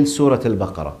فضائل Surat Al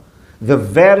Baqara, the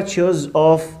virtues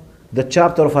of the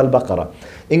chapter of Al Baqarah.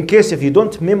 In case if you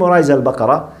don't memorize Al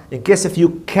Baqarah, in case if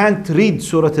you can't read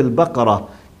Surat Al Baqarah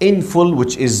in full,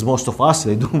 which is most of us,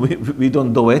 we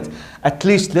don't do it, at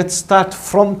least let's start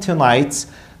from tonight.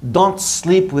 Don't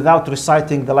sleep without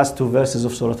reciting the last two verses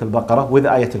of Surat Al Baqarah with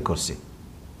Ayat Al Kursi.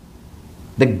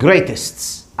 The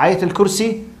greatest. Ayat Al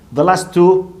Kursi, the last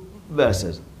two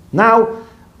verses. Now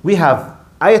we have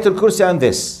Ayat Al Kursi and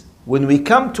this. When we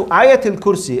come to Ayat Al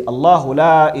Kursi, Allahu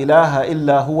la ilaha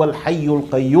illa huwa al-hayyul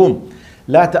qayyum.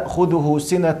 لا تأخذه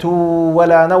سنة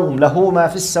ولا نوم له ما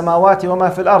في السماوات وما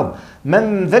في الأرض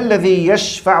من ذا الذي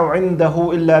يشفع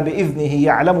عنده إلا بإذنه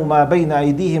يعلم ما بين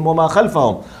أيديهم وما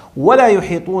خلفهم ولا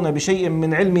يحيطون بشيء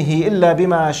من علمه إلا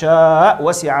بما شاء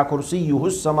وسع كرسيه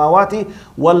السماوات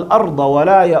والأرض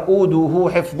ولا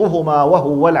يؤوده حفظهما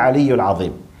وهو العلي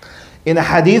العظيم. In a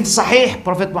hadith صحيح,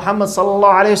 Prophet Muhammad صلى الله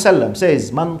عليه وسلم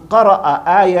says من قرأ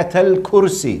آية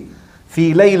الكرسي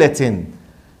في ليلة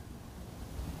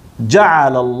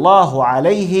جعل الله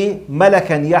عليه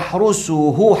ملكا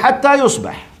يحرسه حتى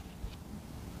يصبح.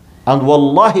 And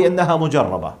والله إنها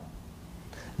مجربة.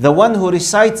 The one who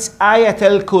recites Ayat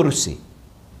al-Kursi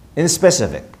in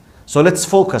specific. So let's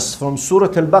focus from Surah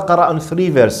Al Baqarah on 3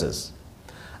 verses.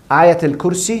 Ayat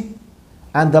al-Kursi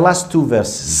and the last 2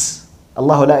 verses.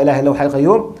 الله لا إله إلا هو الحي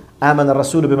القيوم آمن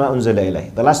الرسول بما أنزل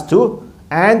إليه. The last 2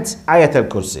 and Ayat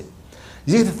al-Kursi.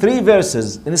 These 3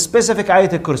 verses in a specific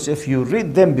Ayat al-Kursi, if you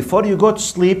read them before you go to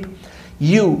sleep,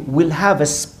 you will have a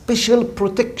special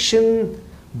protection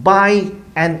by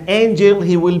an angel.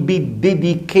 He will be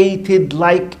dedicated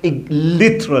like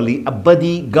literally a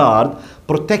bodyguard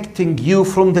protecting you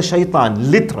from the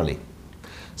shaitan, literally.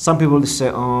 Some people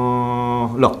say,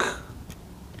 oh, look,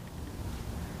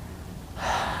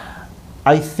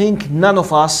 I think none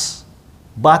of us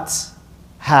but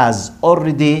has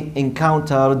already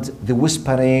encountered the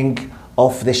whispering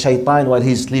of the shaitan while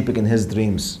he's sleeping in his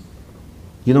dreams.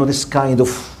 You know, this kind of,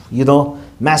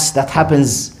 mess that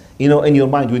happens, in your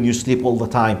mind when you sleep all the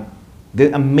time.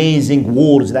 The amazing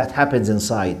words that happens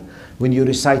inside. When you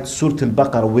recite Surah Al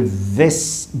Baqarah with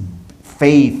this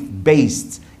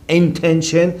faith-based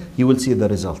intention, you will see the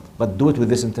result. But do it with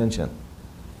this intention.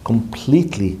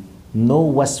 Completely. No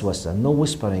waswasa, no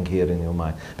whispering here in your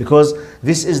mind. Because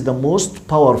this is the most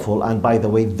powerful and, by the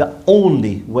way, the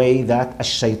only way that a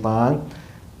shaitan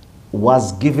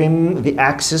was given the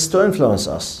access to influence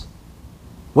us.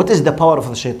 What is the power of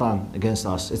the shaitan against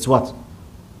us? It's what?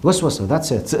 Waswasa,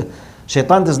 that's it.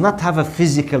 Shaitan does not have a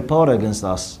physical power against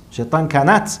us. Shaitan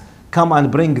cannot come and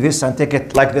bring this and take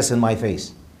it like this in my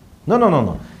face.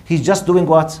 No. He's just doing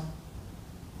what?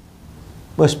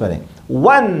 Whispering.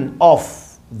 One of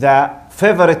the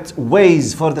favorite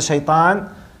ways for the shaitan,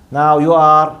 now you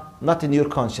are not in your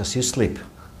conscious, you sleep.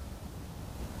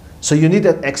 So you need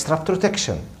an extra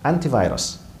protection,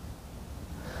 antivirus.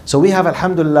 So we have,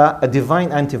 alhamdulillah, a divine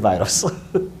antivirus.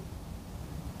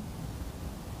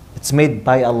 It's made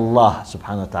by Allah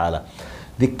subhanahu wa ta'ala.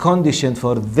 The condition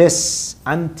for this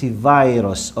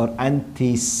antivirus or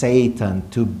anti-Satan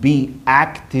to be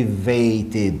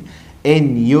activated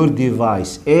in your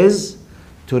device is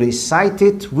to recite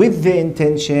it with the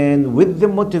intention, with the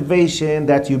motivation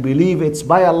that you believe it's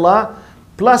by Allah,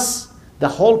 plus the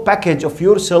whole package of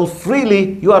yourself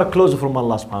freely, you are closer from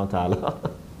Allah subhanahu wa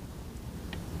ta'ala.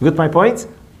 You get my point?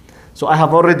 So I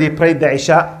have already prayed the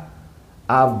Isha.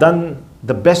 I've done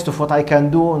the best of what I can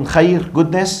do in khair,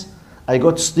 goodness. I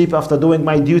go to sleep after doing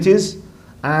my duties,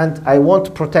 and I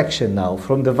want protection now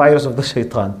from the virus of the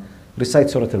shaitan. Recite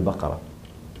Surah Al Baqarah.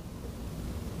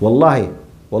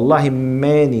 Wallahi,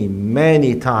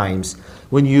 many times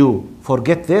when you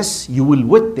forget this, you will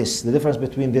witness the difference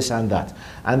between this and that.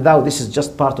 And now this is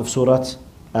just part of Surah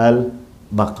Al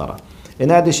Baqarah.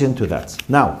 In addition to that,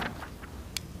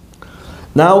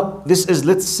 now this is,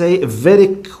 let's say,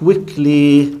 very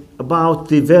quickly about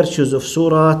the virtues of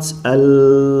Surah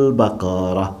Al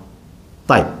Baqarah.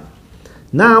 طيب.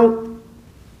 Now,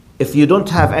 if you don't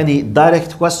have any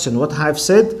direct question what I've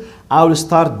said, I will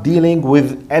start dealing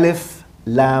with Alif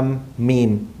Lam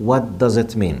Mim. What does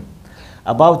it mean?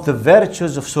 About the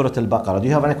virtues of Surah Al Baqarah. Do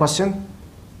you have any question?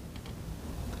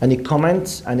 Any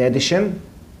comments? Any addition?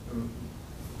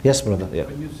 Yes, brother. Yeah.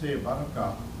 When you say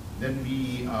barakah, then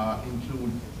we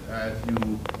include, as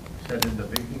you said in the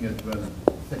beginning as well,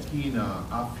 sakina,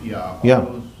 afia, all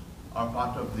those are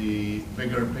part of the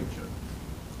bigger picture.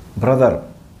 Brother,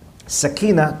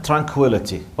 sakina,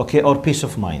 tranquility, okay, or peace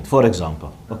of mind, for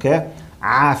example, okay?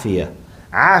 Afia.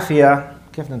 Afia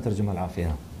كيف نترجمها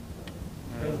العافية؟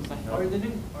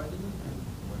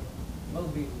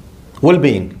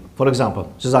 Well-being, for example.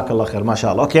 جزاك الله خير ما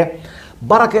شاء الله. Okay.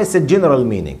 Barakah is a general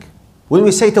meaning. When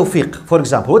we say tawfiq, for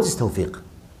example, what is tawfiq?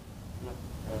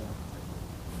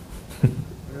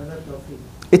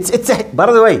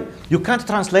 By the way, you can't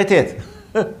translate it.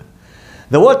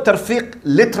 The word tawfiq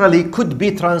literally could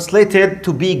be translated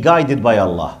to be guided by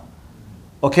Allah.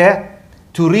 Okay?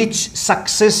 To reach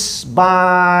success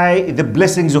by the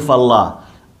blessings of Allah.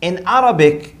 In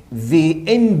Arabic, the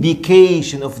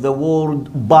indication of the word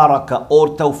barakah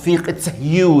or tawfiq, it's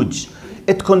huge.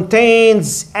 It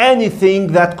contains anything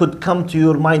that could come to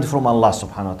your mind from Allah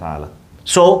subhanahu wa ta'ala.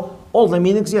 So, all the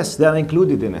meanings, yes, they are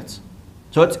included in it.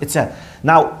 So it's a,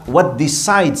 now what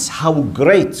decides how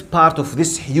great part of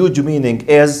this huge meaning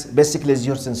is basically is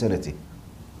your sincerity.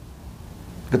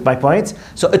 Get my point?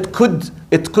 So it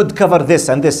could cover this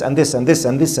and this and this and this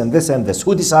and this and this and this.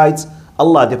 Who decides?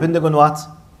 Allah, depending on what?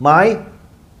 My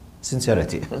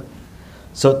sincerity.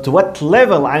 So to what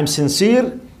level I'm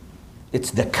sincere?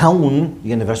 It's the kawn,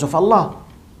 universe of Allah.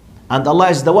 And Allah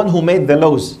is the one who made the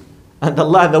laws. And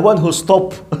Allah is the one who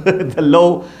stopped the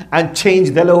law and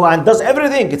changed the law and does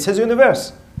everything. It's His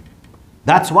universe.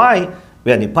 That's why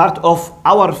part of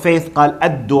our faith قال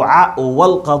الدعاء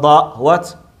والقضاء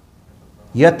what?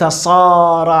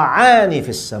 يتصارعان في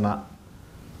السماء.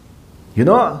 You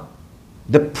know,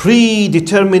 the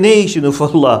predetermination of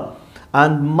Allah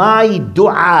and my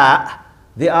dua,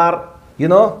 they are, you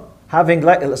know, having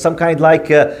like some kind like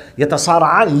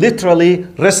yatasara'an, literally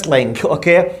wrestling,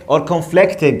 okay, or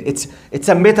conflicting. It's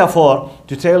a metaphor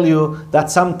to tell you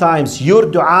that sometimes your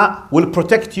dua will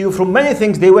protect you from many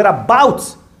things they were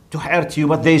about to hurt you,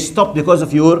 but they stopped because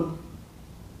of your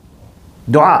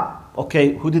dua.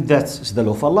 Okay, who did that? It's the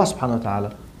law of Allah subhanahu wa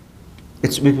ta'ala.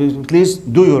 Please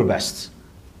do your best.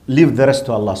 Leave the rest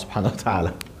to Allah subhanahu wa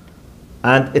ta'ala.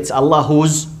 And it's Allah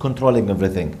who's controlling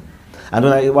everything. And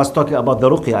when I was talking about the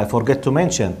ruqya, I forget to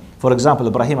mention, for example,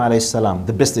 Ibrahim alayhi salam,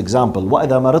 the best example.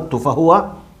 وَإِذَا مَرِضْتُ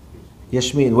فَهُوَ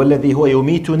يَشْمِينَ وَالَّذِي هُوَ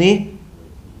يُمِيتُنِي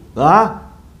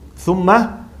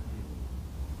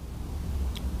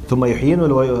ثم يحيين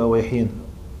ولا يحيين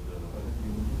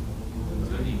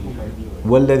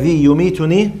والذي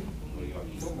يميتني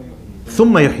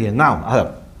ثم يحيين. نعم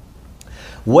هذا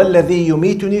والذي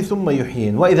يميتني ثم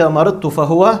يحيين وإذا مرضت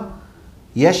فهو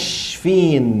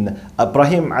يشفين.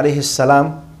 Ibrahim alayhi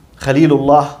salam,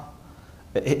 Khalilullah,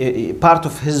 part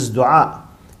of his dua,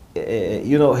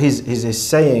 you know, he's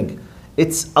saying,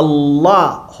 it's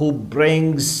Allah who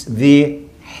brings the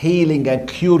healing and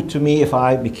cure to me if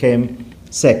I became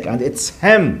sick. And it's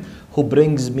Him who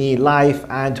brings me life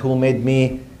and who made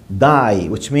me die.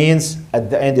 Which means at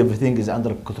the end everything is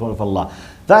under control of Allah.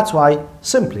 That's why,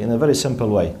 simply, in a very simple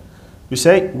way, we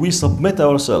say we submit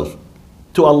ourselves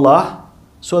to Allah,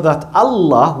 so that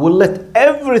Allah will let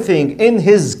everything in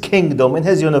His kingdom, in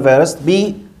His universe,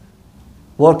 be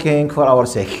working for our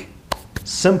sake.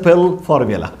 Simple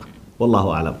formula.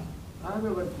 Wallahu alam. I have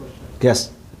one question.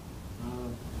 Yes.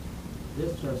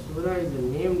 This surah is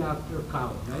named after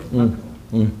cow, right?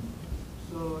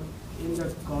 So, in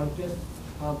the context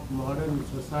of modern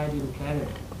society in Canada,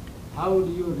 how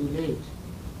do you relate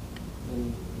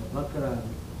in the Baqarah,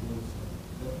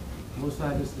 Musa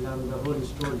alayhi salam, the whole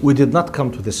story? We did not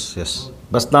come to this, yes.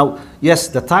 But now, yes,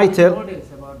 the title.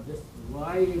 About this,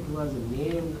 why it was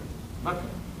named Baqarah?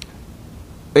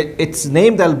 It's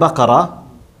named Al-Baqarah,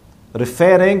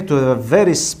 referring to a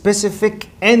very specific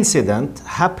incident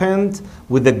happened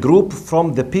with a group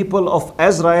from the people of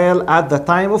Israel at the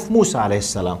time of Musa alayhi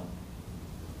salam.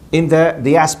 In the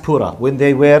diaspora, when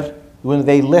they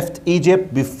left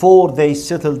Egypt before they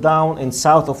settled down in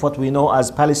south of what we know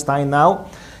as Palestine now.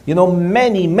 You know,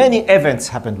 many events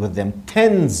happened with them,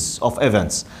 tens of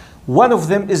events. One of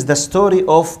them is the story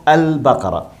of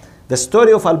Al-Baqarah. The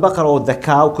story of Al-Baqarah, or the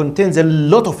cow, contains a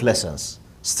lot of lessons.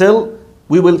 Still,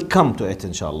 we will come to it,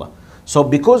 inshallah. So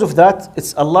because of that,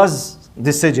 it's Allah's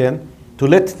decision to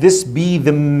let this be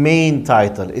the main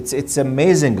title. It's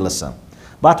amazing lesson.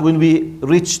 But when we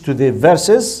reach to the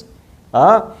verses,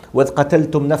 وَإِذْ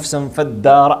قَتَلْتُمْ نَفْسًا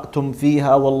فَادَّارَأْتُمْ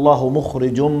فِيهَا وَاللَّهُ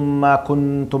مُخْرِجٌ مَا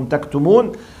كُنْتُمْ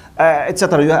تَكْتُمُونَ,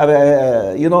 etc. You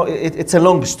have, you know, it's a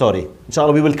long story.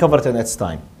 Inshallah, we will cover it in its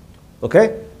time.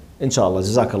 Okay? Inshallah.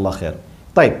 Jazakallah khair.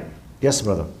 طيب. Yes,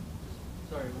 brother.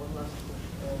 Sorry, one last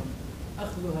question.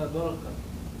 أخذها بركة.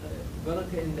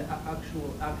 بركة in the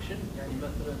actual action. يعني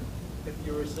مثلا, if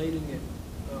you're reciting it,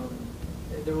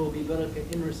 there will be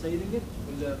barakah in reciting it,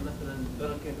 ولا مثلا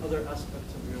barakah in other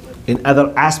aspects of your life? In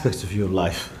other aspects of your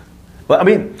life. Well, I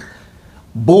mean,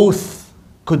 both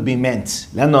could be meant.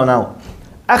 لأنه now,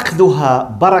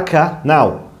 أخذها بركة.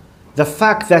 Now, the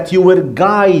fact that you were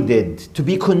guided to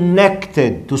be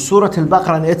connected to Surat Al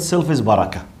Baqara in itself is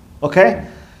barakah. Okay?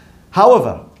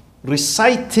 However,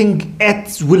 reciting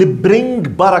it will bring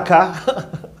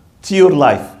barakah to your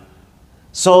life.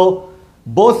 So,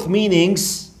 both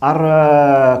meanings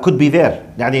are could be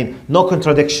there. يعني no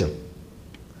contradiction.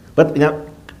 But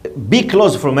be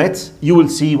close from it, you will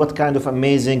see what kind of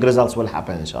amazing results will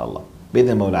happen, inshallah.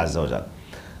 بإذن المولى عز وجل.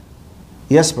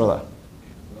 Yes, brother.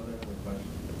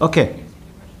 Okay.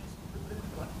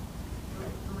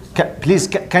 Please,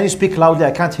 can you speak loudly?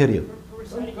 I can't hear you.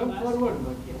 Come forward.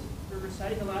 For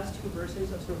reciting the last two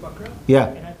verses of Surah Al Baqarah, Yeah.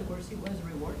 and at the Kursi, what is the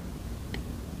reward?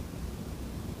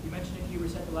 You mentioned if you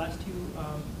recite the last two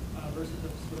verses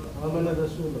of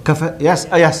Surah Yes,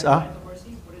 yes. at the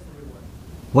Kursi, what is the reward?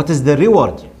 What is the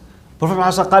reward? Prophet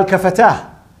Muhammad قال كفتاه.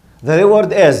 The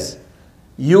reward is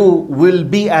you will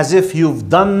be as if you've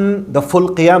done the full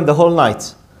qiyam the whole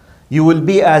night. You will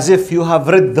be as if you have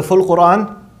read the full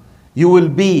Quran. You will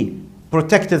be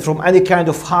protected from any kind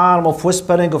of harm, of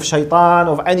whispering, of shaitan,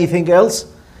 of anything else.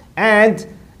 And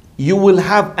you will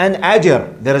have an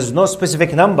ajr. There is no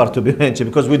specific number to be mentioned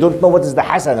because we don't know what is the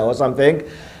hasana or something.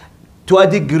 To a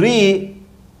degree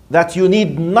that you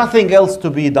need nothing else to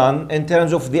be done in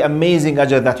terms of the amazing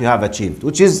ajr that you have achieved,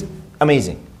 which is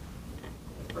amazing.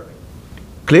 Perfect.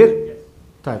 Clear? Yes.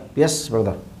 Type. Yes,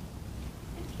 brother.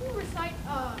 If you recite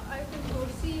Ayatul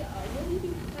Kursi, will you be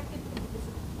protected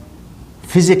from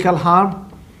Physical harm.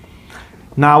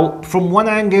 Now, from one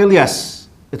angle, yes.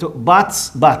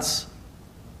 But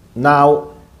now,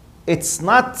 it's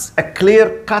not a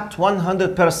clear-cut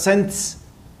 100%,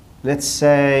 let's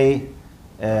say,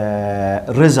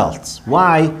 results.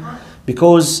 Why?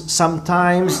 Because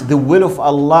sometimes the will of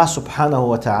Allah subhanahu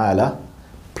wa ta'ala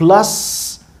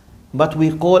plus what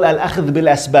we call al-akhd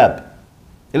bil-asbab.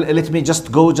 Let me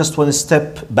just go one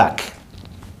step back.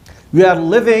 We are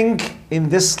living in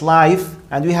this life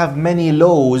and we have many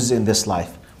laws in this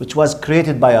life which was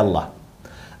created by Allah.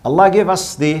 Allah gave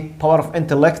us the power of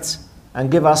intellect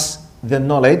and gave us the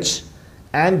knowledge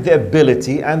and the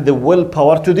ability and the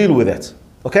willpower to deal with it.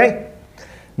 Okay?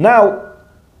 Now,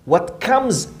 what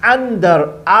comes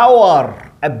under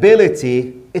our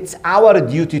ability, it's our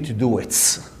duty to do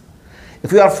it.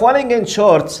 If we are falling in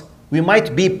short, we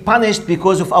might be punished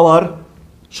because of our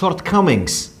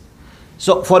shortcomings.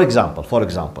 So, for example,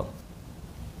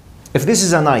 if this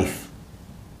is a knife,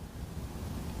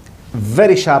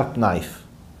 very sharp knife,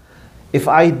 if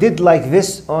I did like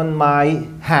this on my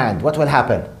hand, what will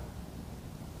happen?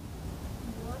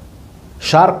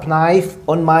 Sharp knife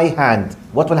on my hand,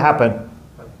 what will happen?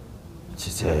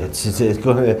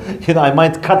 I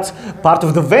might cut part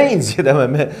of the veins,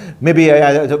 maybe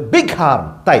a big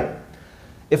harm type.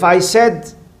 If I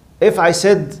said,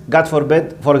 God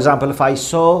forbid, for example, if I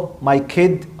saw my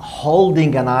kid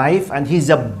holding a knife and he's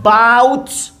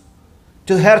about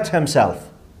to hurt himself,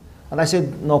 and I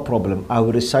said, no problem, I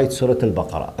will recite Surat Al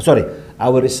Baqara. Sorry, I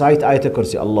will recite Ayatul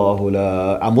Kursi. Allahu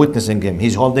la, I'm witnessing him.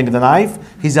 He's holding the knife,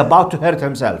 he's about to hurt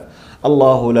himself.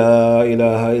 Allahu la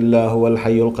ilaha illa huwa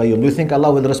al-hayyul qayyum. Do you think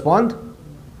Allah will respond?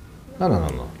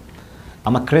 No.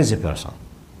 I'm a crazy person.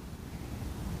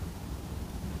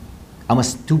 I'm a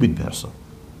stupid person.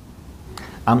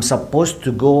 I'm supposed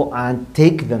to go and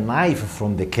take the knife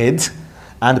from the kid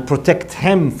and protect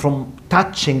him from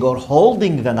touching or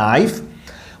holding the knife.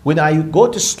 When I go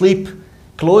to sleep,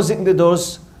 closing the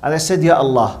doors, and I said, Ya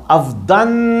Allah, I've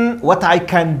done what I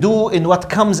can do in what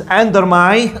comes under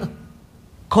my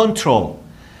control.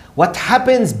 What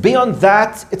happens beyond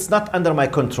that, it's not under my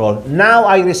control. Now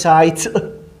I recite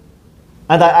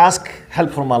and I ask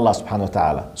help from Allah subhanahu wa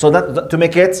ta'ala. So that to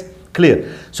make it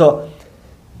clear. So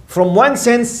from one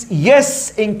sense,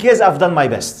 yes, in case I've done my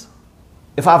best.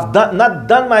 If I've not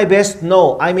done my best,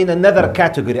 no, I'm in another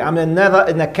category. I'm in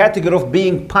a category of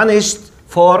being punished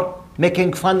for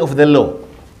making fun of the law.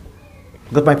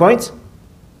 Got my point?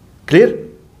 Clear?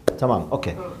 Tamam,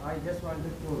 okay. So I just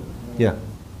wanted to Yeah.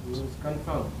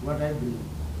 confirm what I believe.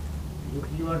 If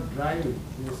you are driving,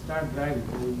 you start driving,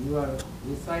 you are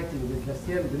reciting with the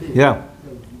same belief. Yeah.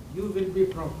 So you will be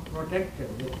protected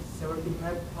with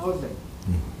 75,000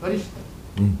 Farishta.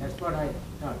 That's what I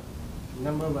thought.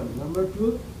 Number one. Number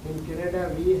two, in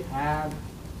Canada we have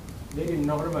very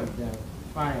normal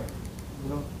fire,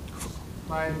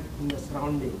 fire in the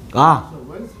surrounding. So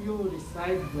once you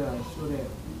recite the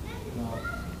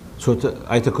Surah,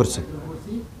 Ayatul Kursi.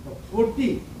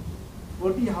 the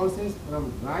 40 houses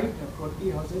from right and 40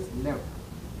 houses left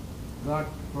got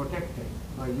protected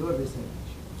by your recitation.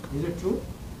 Is it true?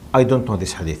 I don't know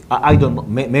this hadith. I don't know.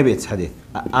 Maybe it's hadith.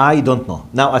 I don't know.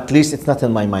 Now, at least it's not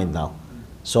in my mind now.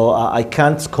 So I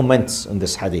can't comment on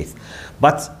this hadith.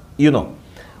 But, you know,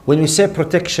 when we say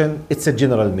protection, it's a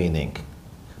general meaning.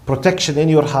 Protection in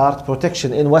your heart,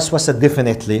 protection in waswasa,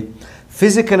 definitely.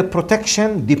 Physical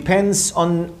protection depends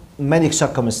on many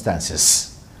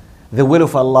circumstances. The will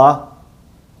of Allah,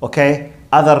 okay,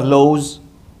 other laws,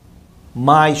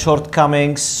 my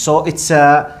shortcomings. So it's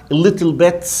a little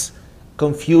bit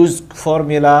confused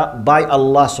formula by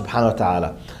Allah subhanahu wa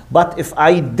ta'ala. But if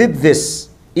I did this,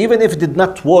 even if it did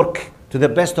not work to the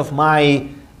best of my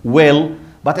will,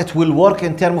 but it will work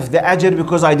in terms of the ajr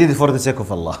because I did it for the sake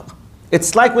of Allah.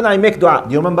 It's like when I make dua.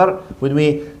 Do you remember when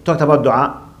we talked about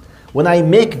dua? When I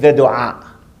make the dua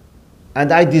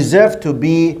and I deserve to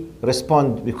be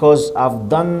respond because I've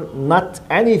done not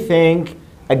anything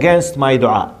against my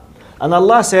dua. And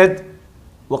Allah said,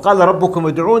 وَقَالَ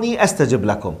رَبُّكُمْ ادْعُونِي أَسْتَجِبْ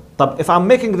لَكُمْ. But if I'm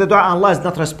making the dua and Allah is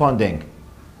not responding,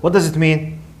 what does it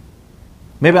mean?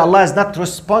 Maybe Allah is not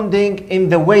responding in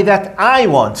the way that I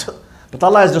want, but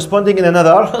Allah is responding in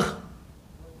another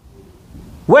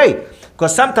way.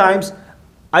 Because sometimes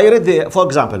I read for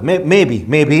example,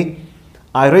 maybe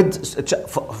I read,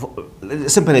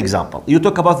 simple example. You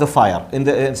talk about the fire in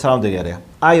the surrounding area.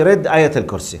 I read Ayat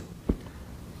al-Kursi.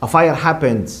 A fire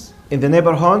happened in the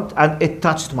neighborhood and it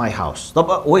touched my house.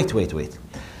 Wait.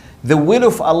 The will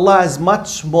of Allah is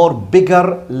much more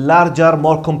bigger, larger,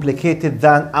 more complicated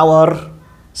than our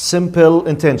simple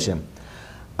intention.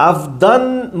 I've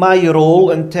done my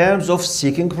role in terms of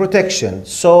seeking protection.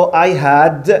 So I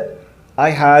had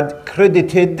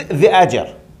credited the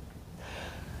ajr.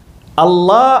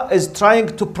 Allah is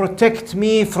trying to protect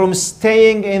me from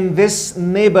staying in this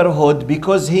neighborhood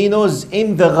because He knows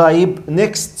in the ghaib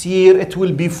next year it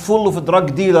will be full of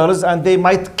drug dealers and they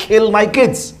might kill my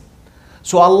kids.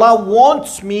 So Allah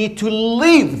wants me to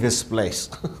leave this place.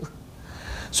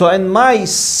 So in my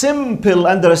simple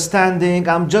understanding,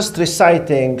 I'm just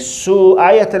reciting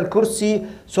Ayat al-Kursi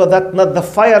so that the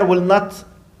fire will not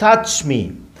touch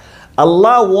me.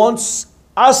 Allah wants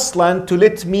Aslan to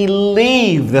let me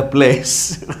leave the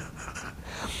place.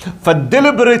 But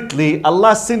deliberately,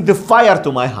 Allah sent the fire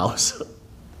to my house.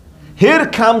 Here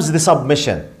comes the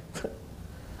submission.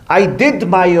 I did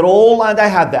my role and I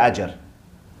had the ajr.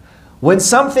 When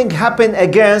something happened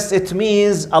against, it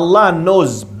means Allah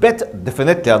knows better.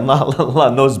 Definitely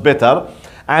Allah knows better.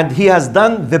 And He has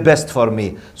done the best for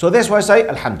me. So that's why I say,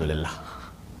 Alhamdulillah.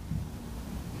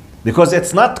 Because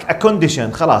it's not a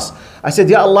condition, khalas. I said,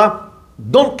 Ya Allah,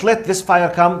 don't let this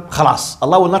fire come, khalas.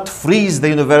 Allah will not freeze the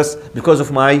universe because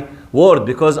of my word.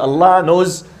 Because Allah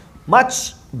knows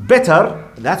much better.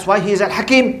 That's why He is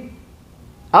Al-Hakim.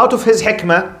 Out of His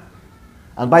hikmah.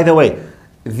 And by the way,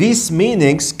 these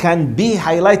meanings can be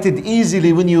highlighted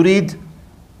easily when you read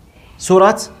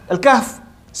Surat Al-Kahf.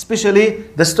 Especially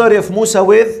the story of Musa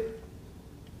with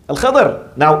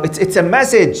Al-Khadr. Now, it's a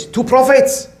message to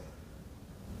prophets.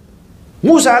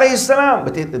 Musa alayhi salam.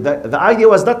 But the idea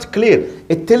was not clear.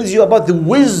 It tells you about the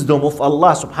wisdom of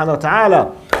Allah subhanahu wa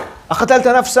ta'ala. أَقَتَلْتَ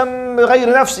نَفْسًا غَيْرِ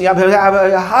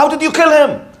نَفْسٍ. How did you kill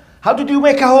him? How did you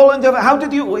make a hole in the... How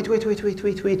did you... Wait.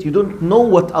 You don't know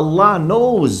what Allah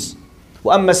knows.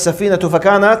 وَأَمَّا السَّفِينَةُ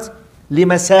فَكَانَتْ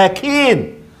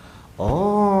لِمَسَاكِينَ.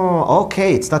 Oh,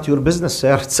 okay. It's not your business,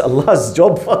 sir. It's Allah's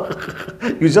job.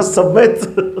 You just submit.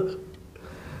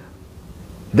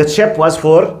 The ship was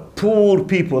for poor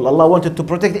people. Allah wanted to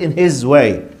protect in His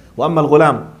way. وَأَمَّا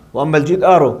الْغُلَامُ وَأَمَّا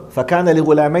الْجِدْآرُ فَكَانَ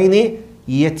لِغُلَامَيْنِ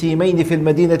يَتِيمَيْنِ فِي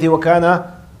الْمَدِينَةِ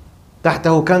وَكَانَ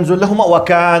تحته كنز لهما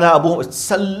وكان أبوهما.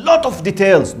 It's a lot of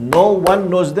details. No one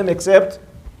knows them except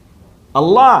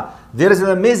Allah. There is an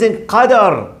amazing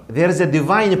qadr. There is a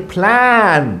divine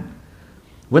plan.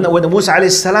 When Musa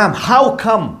alayhi salam, how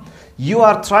come you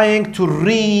are trying to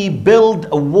rebuild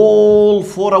a wall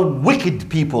for a wicked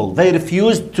people? They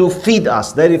refused to feed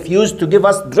us. They refused to give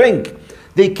us drink.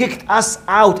 They kicked us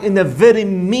out in a very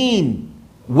mean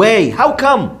way. How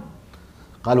come?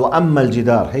 قال وأما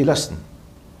الجدار. Hey, listen.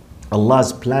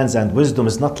 Allah's plans and wisdom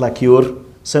is not like your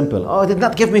simple. Oh, did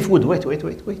not give me food.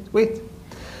 Wait.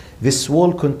 This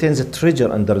wall contains a treasure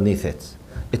underneath it.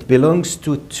 It belongs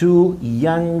to two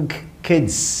young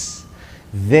kids.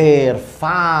 Their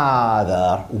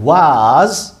father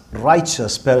was a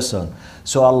righteous person.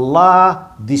 So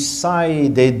Allah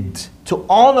decided to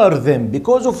honor them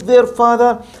because of their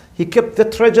father. He kept the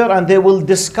treasure and they will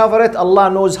discover it. Allah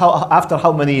knows how, after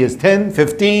how many years, 10,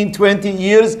 15, 20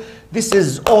 years. This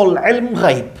is all ilm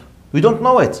ghaib. We don't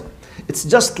know it. It's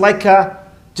just like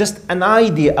just an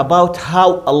idea about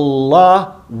how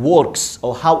Allah works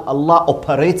or how Allah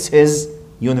operates His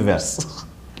universe.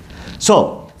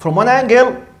 So, from one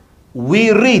angle,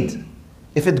 we read.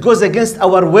 If it goes against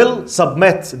our will,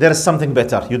 submit. There is something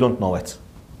better. You don't know it.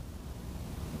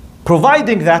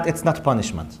 Providing that it's not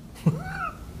punishment.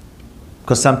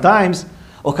 Because sometimes,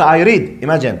 okay, I read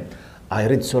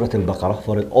Surat Al Baqara,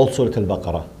 for all Surat Al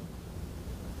Baqara,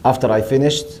 after I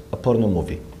finished a porno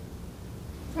movie.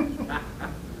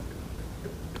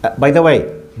 By the way,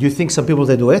 do you think some people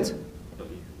they do it?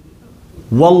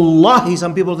 Wallahi,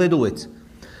 some people they do it.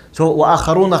 So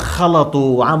وآخرون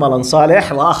خلطوا عملا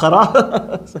صالح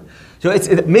وآخر. So it's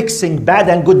mixing bad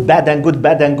and good, bad and good,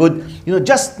 bad and good. You know,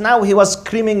 just now he was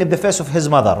screaming in the face of his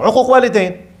mother. عقوق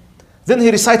والدين. Then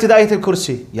he recited آية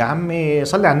الكرسي. يا عمي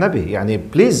صلي على النبي. يعني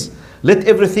please let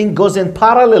everything goes in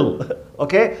parallel.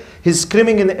 Okay? He's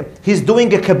screaming, he's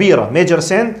doing a kabira, major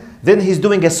sin. Then he's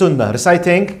doing a sunnah,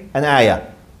 reciting an ayah.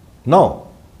 No.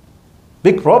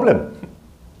 Big problem.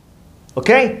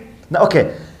 Okay? Now,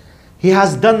 okay. He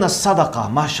has done a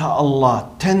sadaqah, mashallah,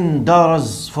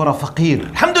 $10 for a faqir.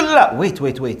 Alhamdulillah.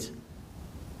 Wait.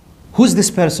 Who's this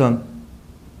person?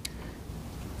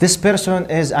 This person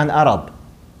is an Arab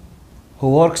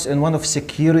who works in one of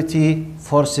security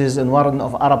forces in one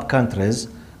of Arab countries,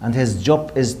 and his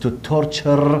job is to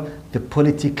torture the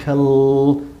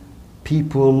political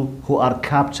people who are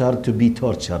captured to be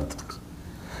tortured.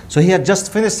 So he had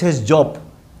just finished his job,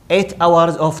 8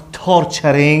 hours of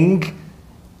torturing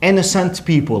innocent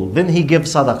people. Then he gave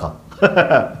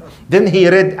sadaqah. Then he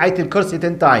read Ayat al-Kursi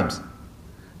 10 times.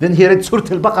 Then he read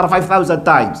Surat Al Baqara 5,000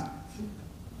 times.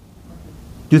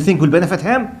 Do you think will benefit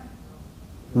him?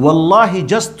 Wallahi,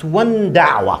 just one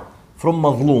da'wah from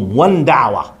Mazloom, one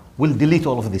da'wah will delete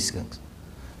all of these things.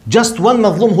 Just one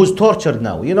Mazloom who's tortured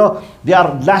now. You know, they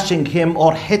are lashing him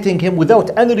or hitting him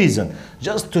without any reason.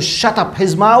 Just to shut up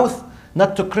his mouth,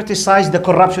 not to criticize the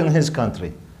corruption in his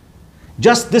country.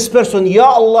 Just this person, Ya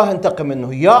Allah intaqim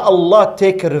minhu, Ya Allah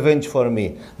take revenge for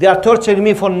me. They are torturing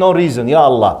me for no reason, Ya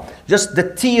Allah. Just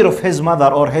the tear of his mother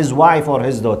or his wife or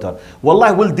his daughter.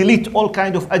 Wallahi will delete all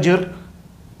kind of ajr.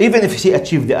 Even if he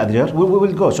achieved the ajr, we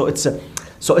will go. So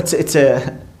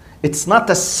it's not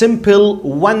a simple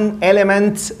one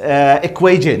element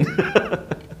equation.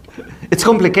 It's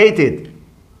complicated.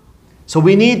 So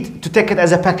we need to take it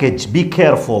as a package. Be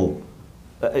careful.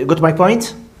 You got my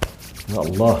point? Ya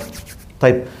Allah.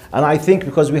 Type. And I think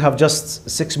because we have just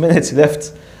 6 minutes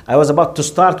left, I was about to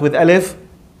start with Alif,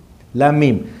 Lam,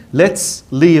 Mim. Let's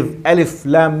leave Alif,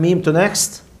 Lam, Mim to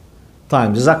next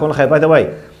time. Jazakumullah khair. By the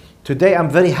way, today I'm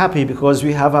very happy because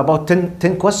we have about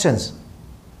 10 questions,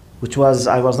 which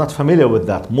I was not familiar with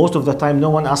that. Most of the time no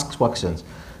one asks questions.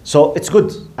 So it's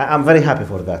good. I'm very happy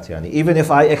for that. Yani. Even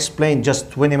if I explained just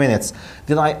 20 minutes,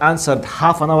 then I answered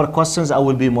half an hour questions, I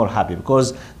will be more happy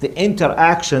because the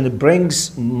interaction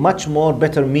brings much more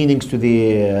better meanings to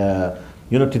the,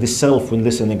 to the self when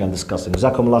listening and discussing.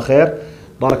 Jazakumullah khair.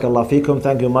 Barakallah feekum.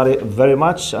 Thank you very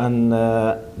much. And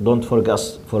don't forget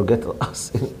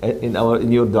us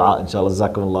in your dua, inshallah.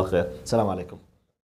 Jazakumullah khair. Assalamu alaikum.